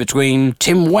would say, between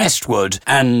Tim Westwood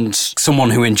and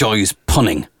someone who enjoys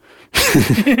punning.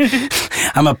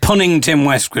 I'm a punning Tim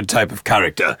Westwood type of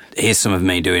character. Here's some of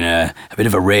me doing a bit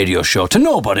of a radio show to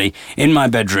nobody in my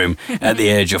bedroom at the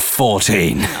age of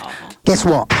 14. Guess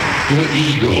what? The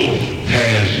Eagle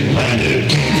has landed.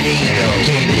 David Eagle.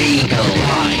 David Eagle.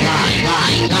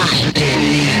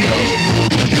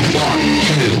 1,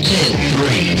 2,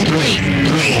 3.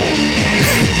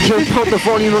 Can you put the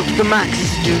volume up to the max?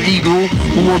 David Eagle.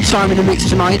 One more time in the mix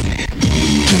tonight. 2.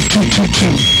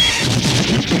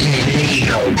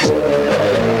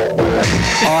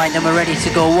 Alright, then we're ready to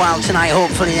go wild tonight,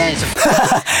 hopefully then.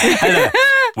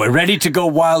 We're ready to go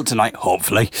wild tonight,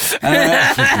 hopefully.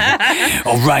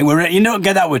 All right, we're ready. You don't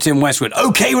get that with Tim Westwood.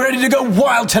 Okay, we're ready to go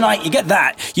wild tonight. You get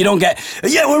that. You don't get,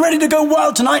 yeah, we're ready to go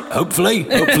wild tonight. Hopefully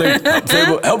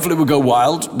we'll go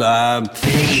wild.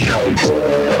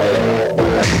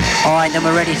 Alright, then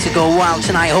we're ready to go wild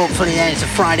tonight, hopefully then. It's a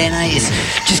Friday night. It's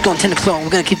just gone 10 o'clock. We're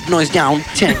going to keep the noise down.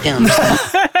 Turn it down.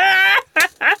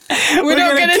 We're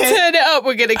not going to turn it up,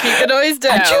 we're going to keep the noise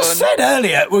down. I just said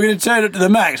earlier we're going to turn it up to the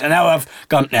max, and now I've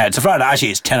gone, yeah, it's a Friday, actually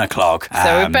it's 10 o'clock.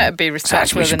 So we better be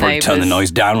respectful of the neighbours. We should probably turn the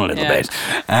noise down a little bit.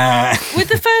 With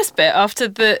the first bit, after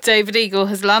the David Eagle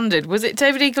has landed, was it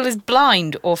David Eagle is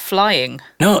blind or flying?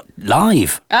 No,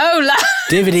 live. Oh, live.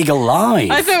 David Eagle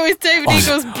live. I thought it was David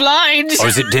Eagle's blind. Or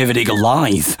is it David Eagle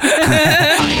live?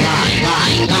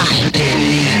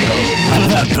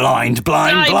 Blind.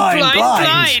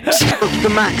 The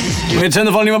max. We're going to turn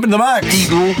the volume up in the max.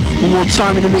 Eagle. One more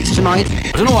time in the mix tonight.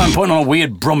 I don't know why I'm putting on a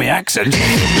weird Brummy accent.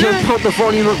 Can you put the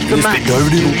volume up to the max?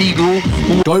 David Eagle.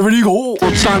 David Eagle. One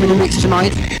more time in the mix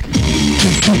tonight. 2.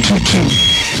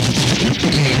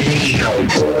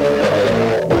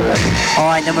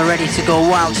 Alright, then we're ready to go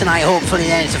wild tonight. Hopefully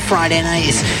then it's a Friday night.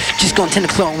 It's just gone 10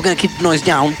 o'clock. We're going to keep the noise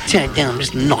down. Turn it down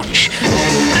just a notch.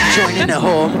 Join in at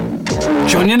home.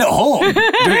 Join in at home?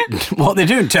 What are they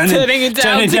doing? Turning it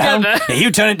down together. Yeah,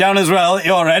 you turn it down as well at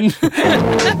your end.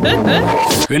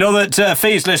 We know that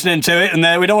Fee's listening to it and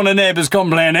we don't want the neighbours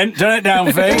complaining. Turn it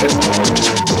down, Fee.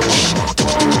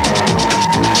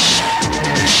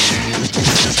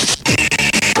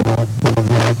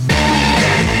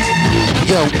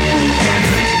 Yo,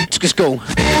 let's just go. 1,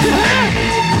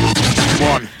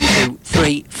 2,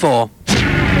 3, 4.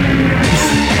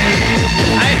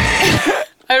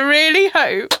 I really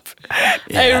hope,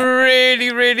 I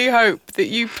really hope that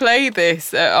you play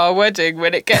this at our wedding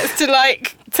when it gets to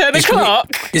like 10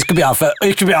 o'clock. This could be our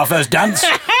first dance.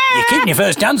 You're keeping your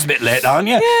first dance a bit late, aren't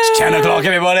you? It's 10 o'clock,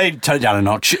 everybody. Turn it down a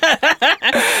notch.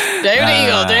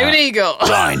 Don't eagle.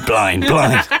 Blind.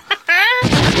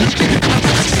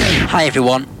 Hi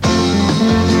everyone.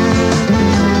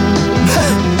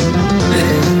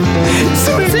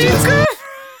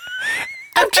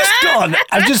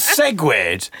 I've just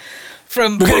segued.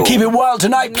 From We're going to keep it wild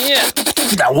tonight. Yeah.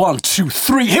 1, 2,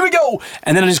 3, here we go.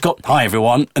 And then I just got, hi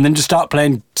everyone. And then just start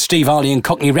playing Steve Harley and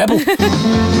Cockney Rebel.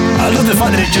 I love the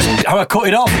fact that it just, how I cut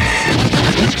it off.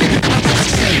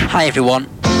 Hi everyone.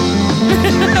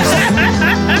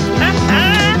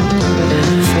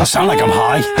 I sound like I'm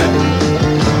high.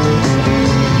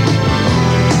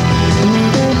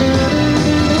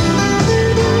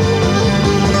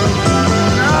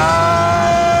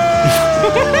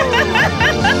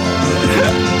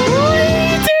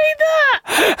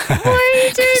 Why are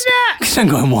you doing that? Because I'm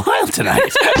going wild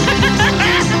tonight.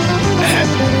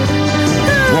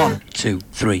 1, 2,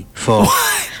 3, 4.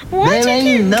 Why did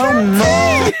you no more.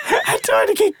 I tried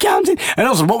to keep counting. And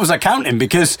also, what was I counting?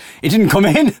 Because it didn't come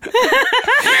in.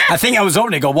 I think I was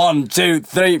hoping to go 1, 2,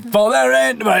 3, 4. There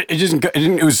ain't. But it didn't.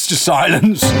 It was just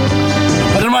silence.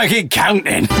 I don't know why I keep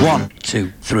counting. 1,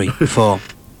 2, 3, 4.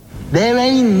 There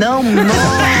ain't no more.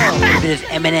 A bit of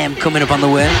Eminem coming up on the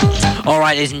way.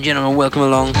 Alright, ladies and gentlemen, welcome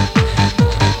along.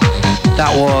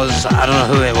 That was, I don't know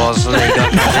who it was, so there you go.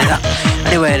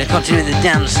 Anyway, to continue the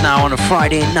dance now on a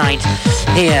Friday night,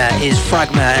 here is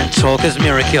Fragma and Talker's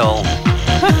Miracle.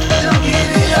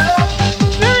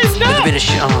 With a bit of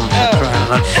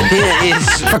Here is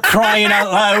For crying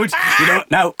out loud. You know,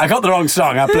 now, I got the wrong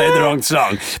song. I played the wrong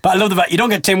song. But I love the fact you don't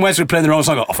get Tim Westwood playing the wrong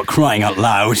song. Oh, for crying out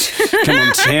loud. Come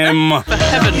on, Tim. For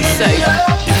heaven's sake.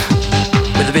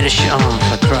 with a bit of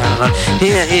for crying out loud.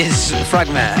 Here is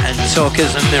Fragma and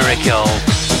Talker's Miracle.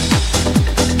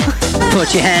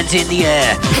 Put your hands in the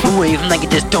air, wave them like you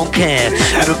just don't care.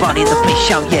 Everybody in the place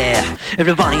shout yeah.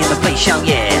 Everybody in the place shout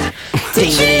yeah.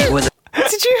 Did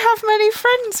you have many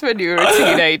friends when you were a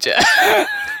teenager?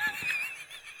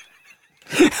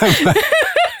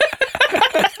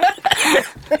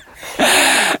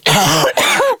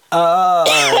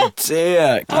 Oh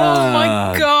dear. Oh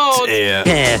my god. Dear.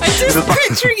 Yeah. I'm just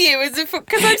picturing you as if,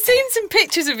 because I've seen some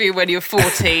pictures of you when you were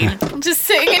 14. I'm just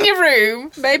sitting in your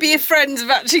room. Maybe your friends have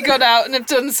actually gone out and have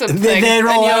done something. They're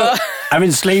all and out. I'm in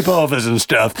sleepovers and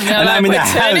stuff. you're And like, I'm in we're the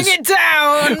turning house. it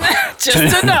down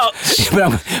just a notch.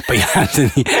 But you have to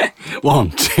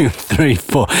 1, 2, 3,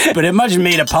 4. But imagine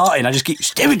me at a party and I just keep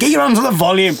get your hands on the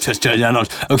volume. Just turn it down.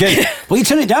 Okay. Well, you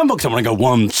turn it down, because I want to go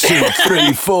 1, 2,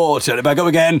 3, 4. Turn it back up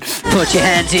again. Put your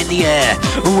hands in the air,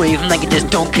 wave them like you just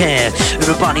don't care.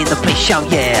 Everybody in the place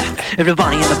shout yeah.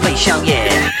 Everybody in the place shout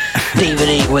yeah. David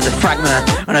A with a Fragma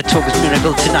and a Talker's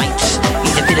Miracle tonight.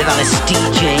 He's a bit of Alice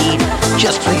DJ,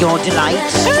 just for your delight.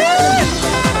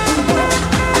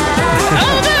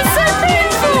 Oh, that's so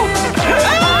painful!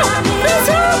 Oh, that's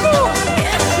horrible!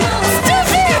 Stop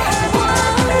it!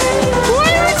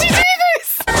 Why would you do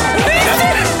this?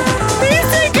 These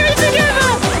two go together!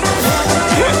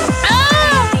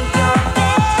 Ah!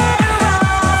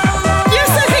 Yes,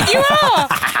 I think you are!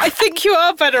 I think you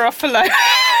are better off alone.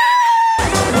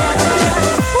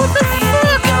 What the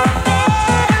fuck?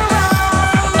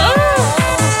 Oh!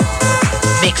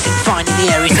 Mixing fine in the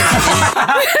area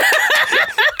tonight.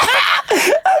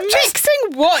 Mixing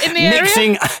what in the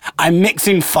area? I'm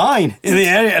mixing fine in the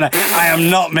area, and I am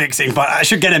not mixing fine. I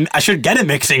should get a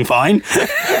mixing fine.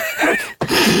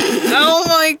 Oh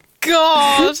my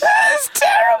god! That's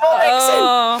terrible mixing.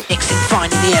 Oh. Mixing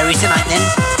fine in the area tonight then.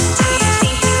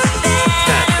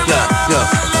 Go.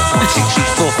 1, 2, 3,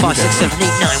 4, 5, 6, 7, 8, 9.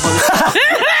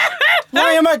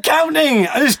 Why am I counting?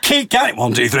 I just keep counting.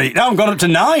 1, 2, 3. Now I've got up to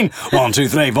 9. 1, 2,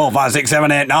 3, 4, 5, 6,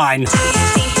 7, 8, 9. Go. 1, 2,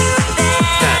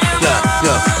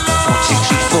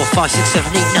 3, 4, 5, 6, 7,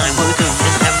 8, 9. Where we going? We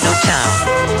didn't have no time.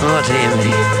 Oh dear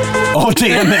me. Oh, Oh,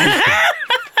 dear me.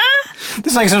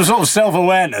 There's like some sort of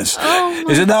self-awareness. Oh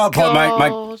my Is at that point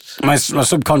God. my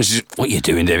subconscious is, what are you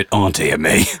doing, David? Oh, dear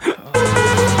me.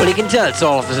 Well, you can tell it's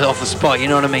all off the spot, you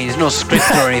know what I mean? There's no script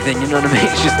or anything, you know what I mean?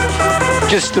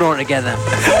 It's just thrown together.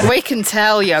 We can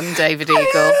tell, young David Eagle.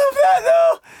 I love that,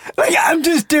 though. Like, I'm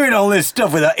just doing all this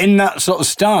stuff with that in that sort of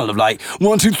style of like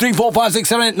 1, 2, 3, 4, 5, 6,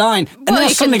 7, 8, 9. And Well, then you I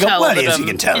can suddenly go, tell well, with yes, them, you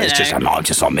can tell. you It's just, know. I'm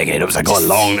just not making it up as I go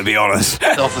along, to be honest.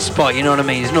 It's off the spot, you know what I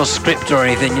mean? There's no script or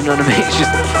anything, you know what I mean?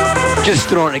 It's just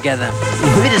thrown together.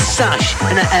 A bit of sash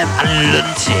and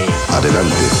adelante.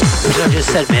 That's what I just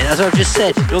said, mate. That's what I just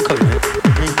said. Don't come here.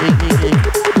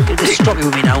 Just stop it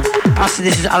with me now. I said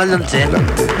this is adelante,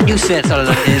 and you say it's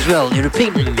adelante as well. You're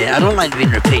repeating me, mate. I don't like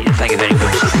being repeated. Thank you very much.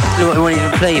 I won't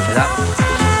even play you for that.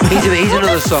 Here's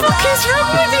another song. What is wrong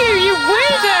with you, you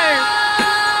weirdo?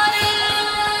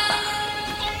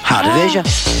 How to Asia.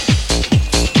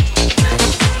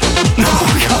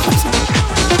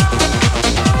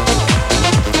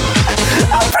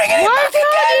 Why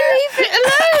can't you leave it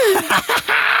alone?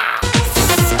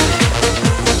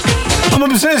 I'm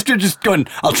obsessed with just going,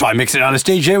 I'll try mixing on a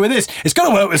DJ with this. It's got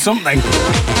to work with something.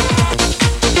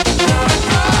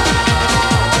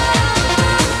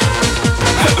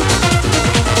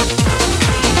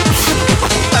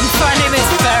 I'm finding this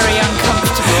very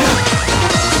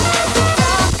uncomfortable.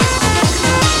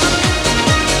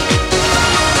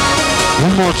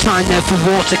 One more time there for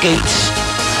Watergate's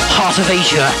Heart of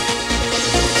Asia.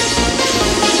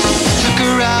 Took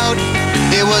her out.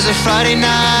 It was a Friday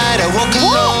night. I woke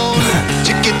alone.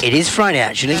 Took it. It is Friday,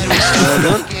 actually. Well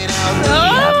done. We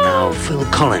have now Phil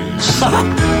Collins.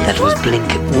 That was Blink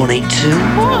 182.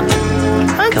 What?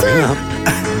 Coming up,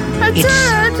 it's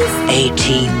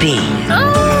ATB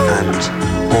and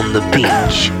On the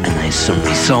Beach, a nice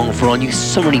summery song for all you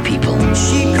summery people.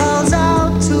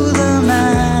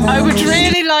 I would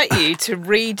really like you to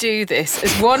redo this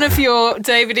as one of your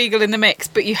David Eagle in the Mix,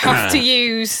 but you have to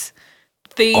use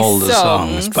these All the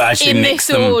songs, but actually in mix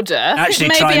this them- order. actually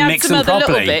Maybe try and add mix some them other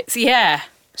properly. little bits. Yeah.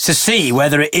 To see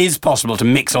whether it is possible to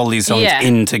mix all these songs Yeah.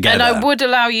 in together. And I would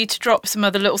allow you to drop some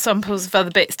other little samples of other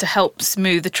bits to help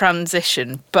smooth the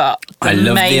transition, but the I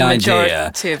love main the majority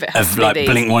idea of it has of to be like these.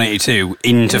 Blink 182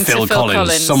 into Phil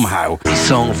Collins somehow. This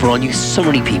song for all you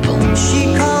summery people. She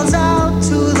calls out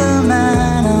to the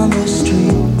man on the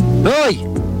street. Oi!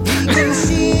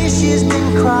 She's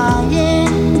been crying.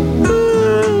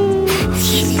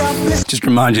 Just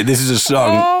remind you, this is a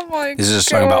song. Oh my This is a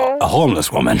song about a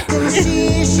homeless woman.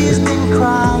 She's been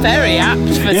crying. Very apt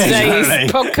for Yeah, today's exactly.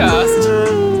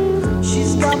 podcast.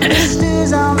 She's got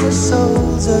blisters on the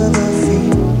soles of her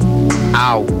feet.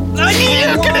 Ow. I knew you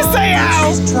were going to say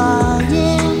ow. She's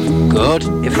trying. Good.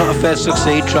 If not a first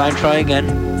succeed, try again.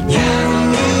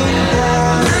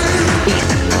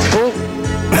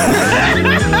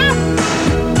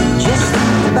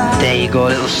 There you go, a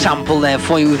little sample there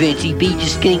for you with ATB.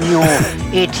 Just getting your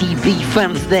ATB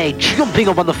fans there, jumping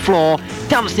up on the floor,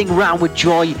 dancing around with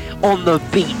joy on the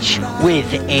beach with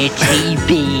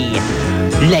ATB.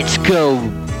 Let's go,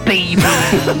 baby.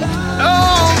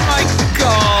 Oh my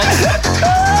God.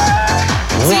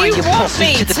 Wind Do you your want posse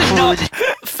me to the to not cruise.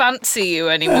 fancy you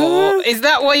anymore? Is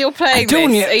that why you're playing don't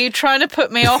this? yet. Are you trying to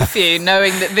put me off you,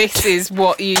 knowing that this is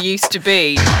what you used to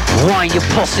be? Wind your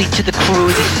posse to the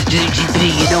cruise. This is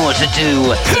ATB, you know what to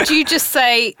do. Did you just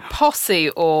say posse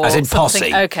or I said something?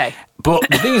 posse. Okay. But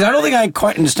the thing is, I don't think I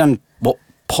quite understand what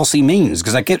posse means,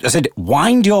 because I said,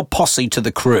 wind your posse to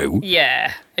the crew.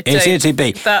 Yeah. I It's don't-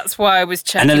 ATB. That's why I was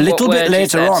checking. And a little what bit word you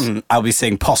later said. on, I'll be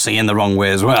saying posse in the wrong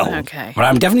way as well. Okay. But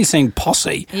I'm definitely saying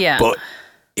posse. Yeah. But,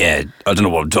 yeah, I don't know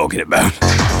what I'm talking about.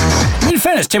 I mean, in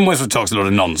fairness, Tim Westwood talks a lot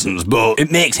of nonsense, but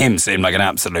it makes him seem like an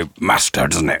absolute master,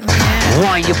 doesn't it?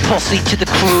 Wind your posse to the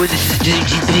crew. This is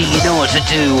ATB, you know what to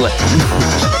do.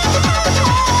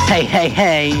 Hey, hey,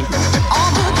 hey.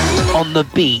 On the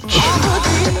beach.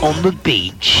 On the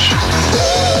beach.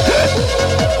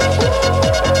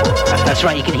 That's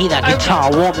right, you can hear that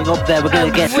guitar warming up there. We're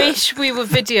going to get... I wish we were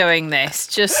videoing this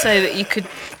just so that we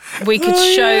could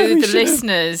show the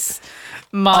listeners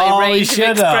my we range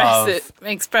should of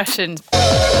expressions.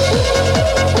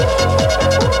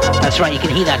 That's right, you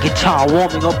can hear that guitar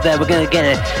warming up there. We're going to get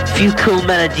a few cool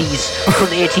melodies from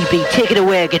the ATB. Take it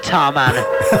away, guitar man.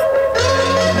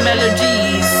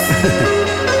 Melodies.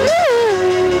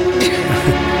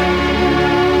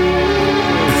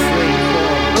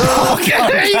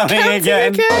 Coming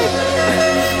again.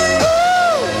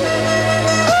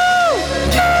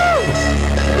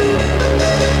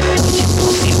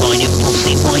 Wind your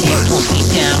pussy, wind your pussy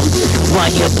down.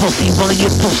 Wind your pussy, wind your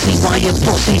pussy, wind your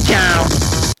pussy down.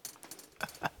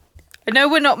 I know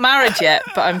we're not married yet,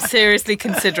 but I'm seriously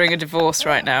considering a divorce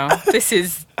right now. This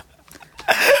is...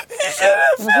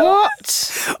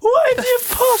 What? Why did you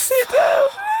Posse down?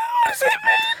 What does it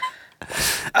mean?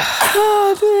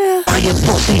 Oh dear. Are you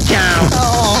Posse down?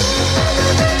 Oh.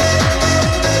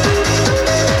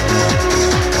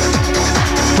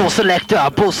 Ball selector,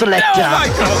 ball selector. Oh my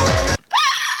God.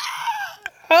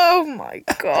 Oh my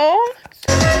God.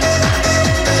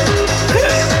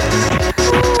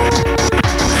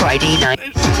 Friday night.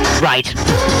 Right.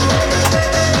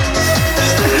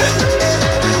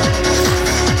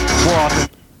 1,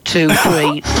 2,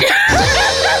 3.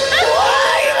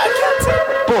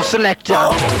 Ball selector.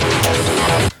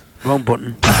 Wrong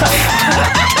button. Tell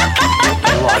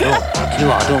you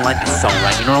what, I don't like this song,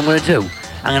 right? You know what I'm going to do?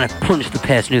 I'm going to punch the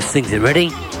person who sings it.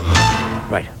 Ready?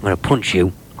 Right, I'm going to punch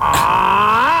you.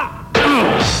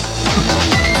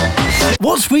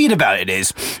 What's weird about it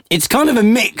is, it's kind of a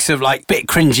mix of like bit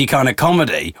cringy kind of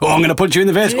comedy. Oh, I'm going to punch you in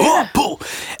the face. Yeah. Oh,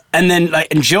 and then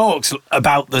and jokes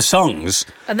about the songs.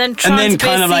 And then trying to be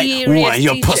kind of like, when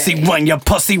your pussy, when your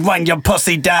pussy, when your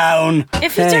pussy down.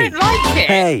 If you don't like it,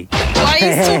 Hey. why are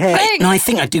you still playing? No, I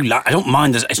think I do like. I don't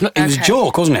mind this. It's not. It was a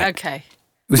joke, wasn't it? Okay.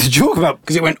 It was a joke about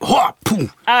because it went wha poo.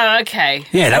 Oh, okay.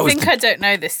 Yeah, that I was think the- I don't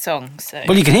know this song, so.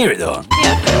 Well, you can hear it though.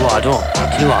 Tell you what, I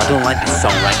don't like this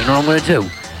song, right? You know what I'm going to do?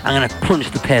 I'm going to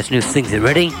punch the person who sings it.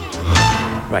 Ready?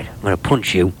 Right, I'm going to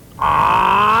punch you. Okay.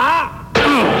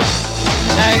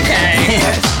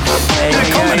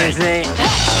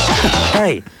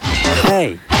 Hey,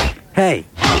 hey, hey,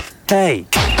 hey,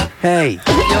 hey.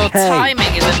 Your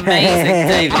timing is amazing,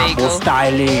 David Mambo Eagle.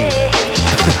 styly.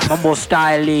 Mambo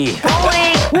styly.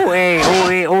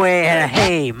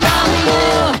 Hey,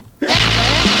 mambo.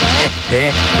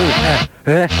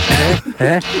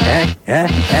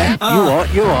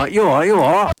 You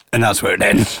are. And that's where it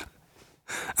ends.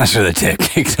 That's where the tape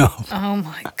kicks off. Oh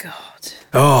my God.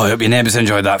 Oh, I hope your neighbours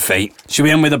enjoyed that feat. Should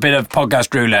we end with a bit of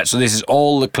podcast roulette? So this is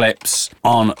all the clips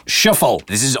on shuffle.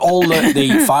 This is all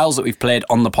the files that we've played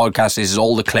on the podcast. This is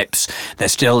all the clips. They're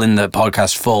still in the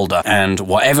podcast folder. And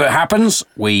whatever happens,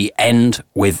 we end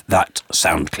with that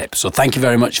sound clip. So thank you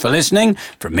very much for listening.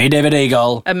 From me, David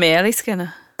Eagle. And me, Ellie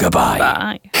Skinner. Goodbye.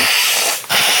 Bye.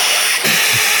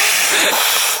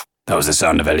 That was the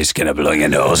sound of Ellie Skinner blowing your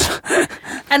nose.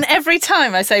 And every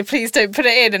time I say, please don't put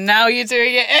it in, and now you're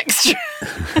doing it extra.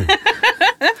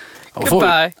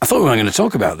 Goodbye. I thought we weren't going to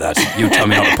talk about that. You tell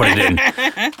me not to put it in.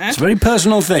 It's a very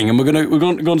personal thing, and we're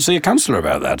going to go and see a counsellor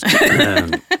about that.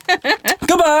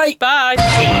 Goodbye. Bye.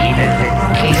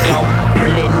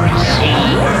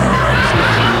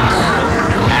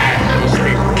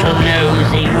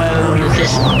 Nosy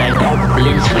Moses, the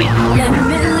goblin sweet. Let me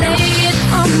lay it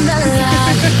on the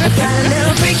line. I got a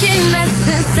little freaking mess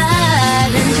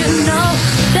inside, and you know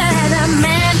that a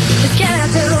man is gonna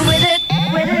do with it.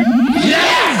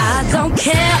 I don't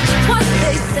care what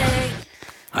they say.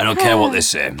 I don't care what they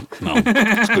say. No,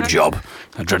 it's a good job.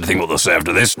 I dread to think what they'll say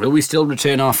after this. Will we still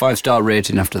retain our 5-star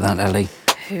rating after that, Ellie?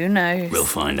 Who knows? We'll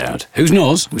find out. Whose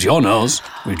nose? It was your nose.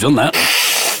 We've done that.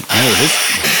 There it is.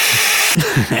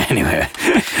 Anyway,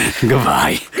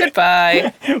 goodbye.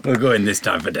 Goodbye. We'll go in this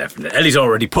time for definite. Ellie's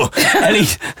already put. I'm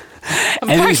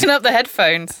packing up the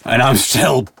headphones. And I'm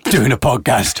still doing a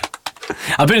podcast.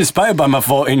 I've been inspired by my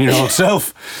 14-year-old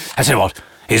self. I tell you what,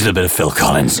 here's a little bit of Phil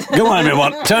Collins. Go on,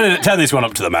 everyone. Turn this one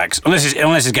up to the max. Unless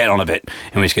it's getting on a bit,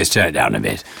 in which case turn it down a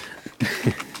bit.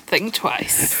 Think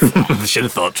twice. I should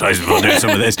have thought twice before doing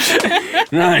some of this.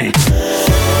 Right.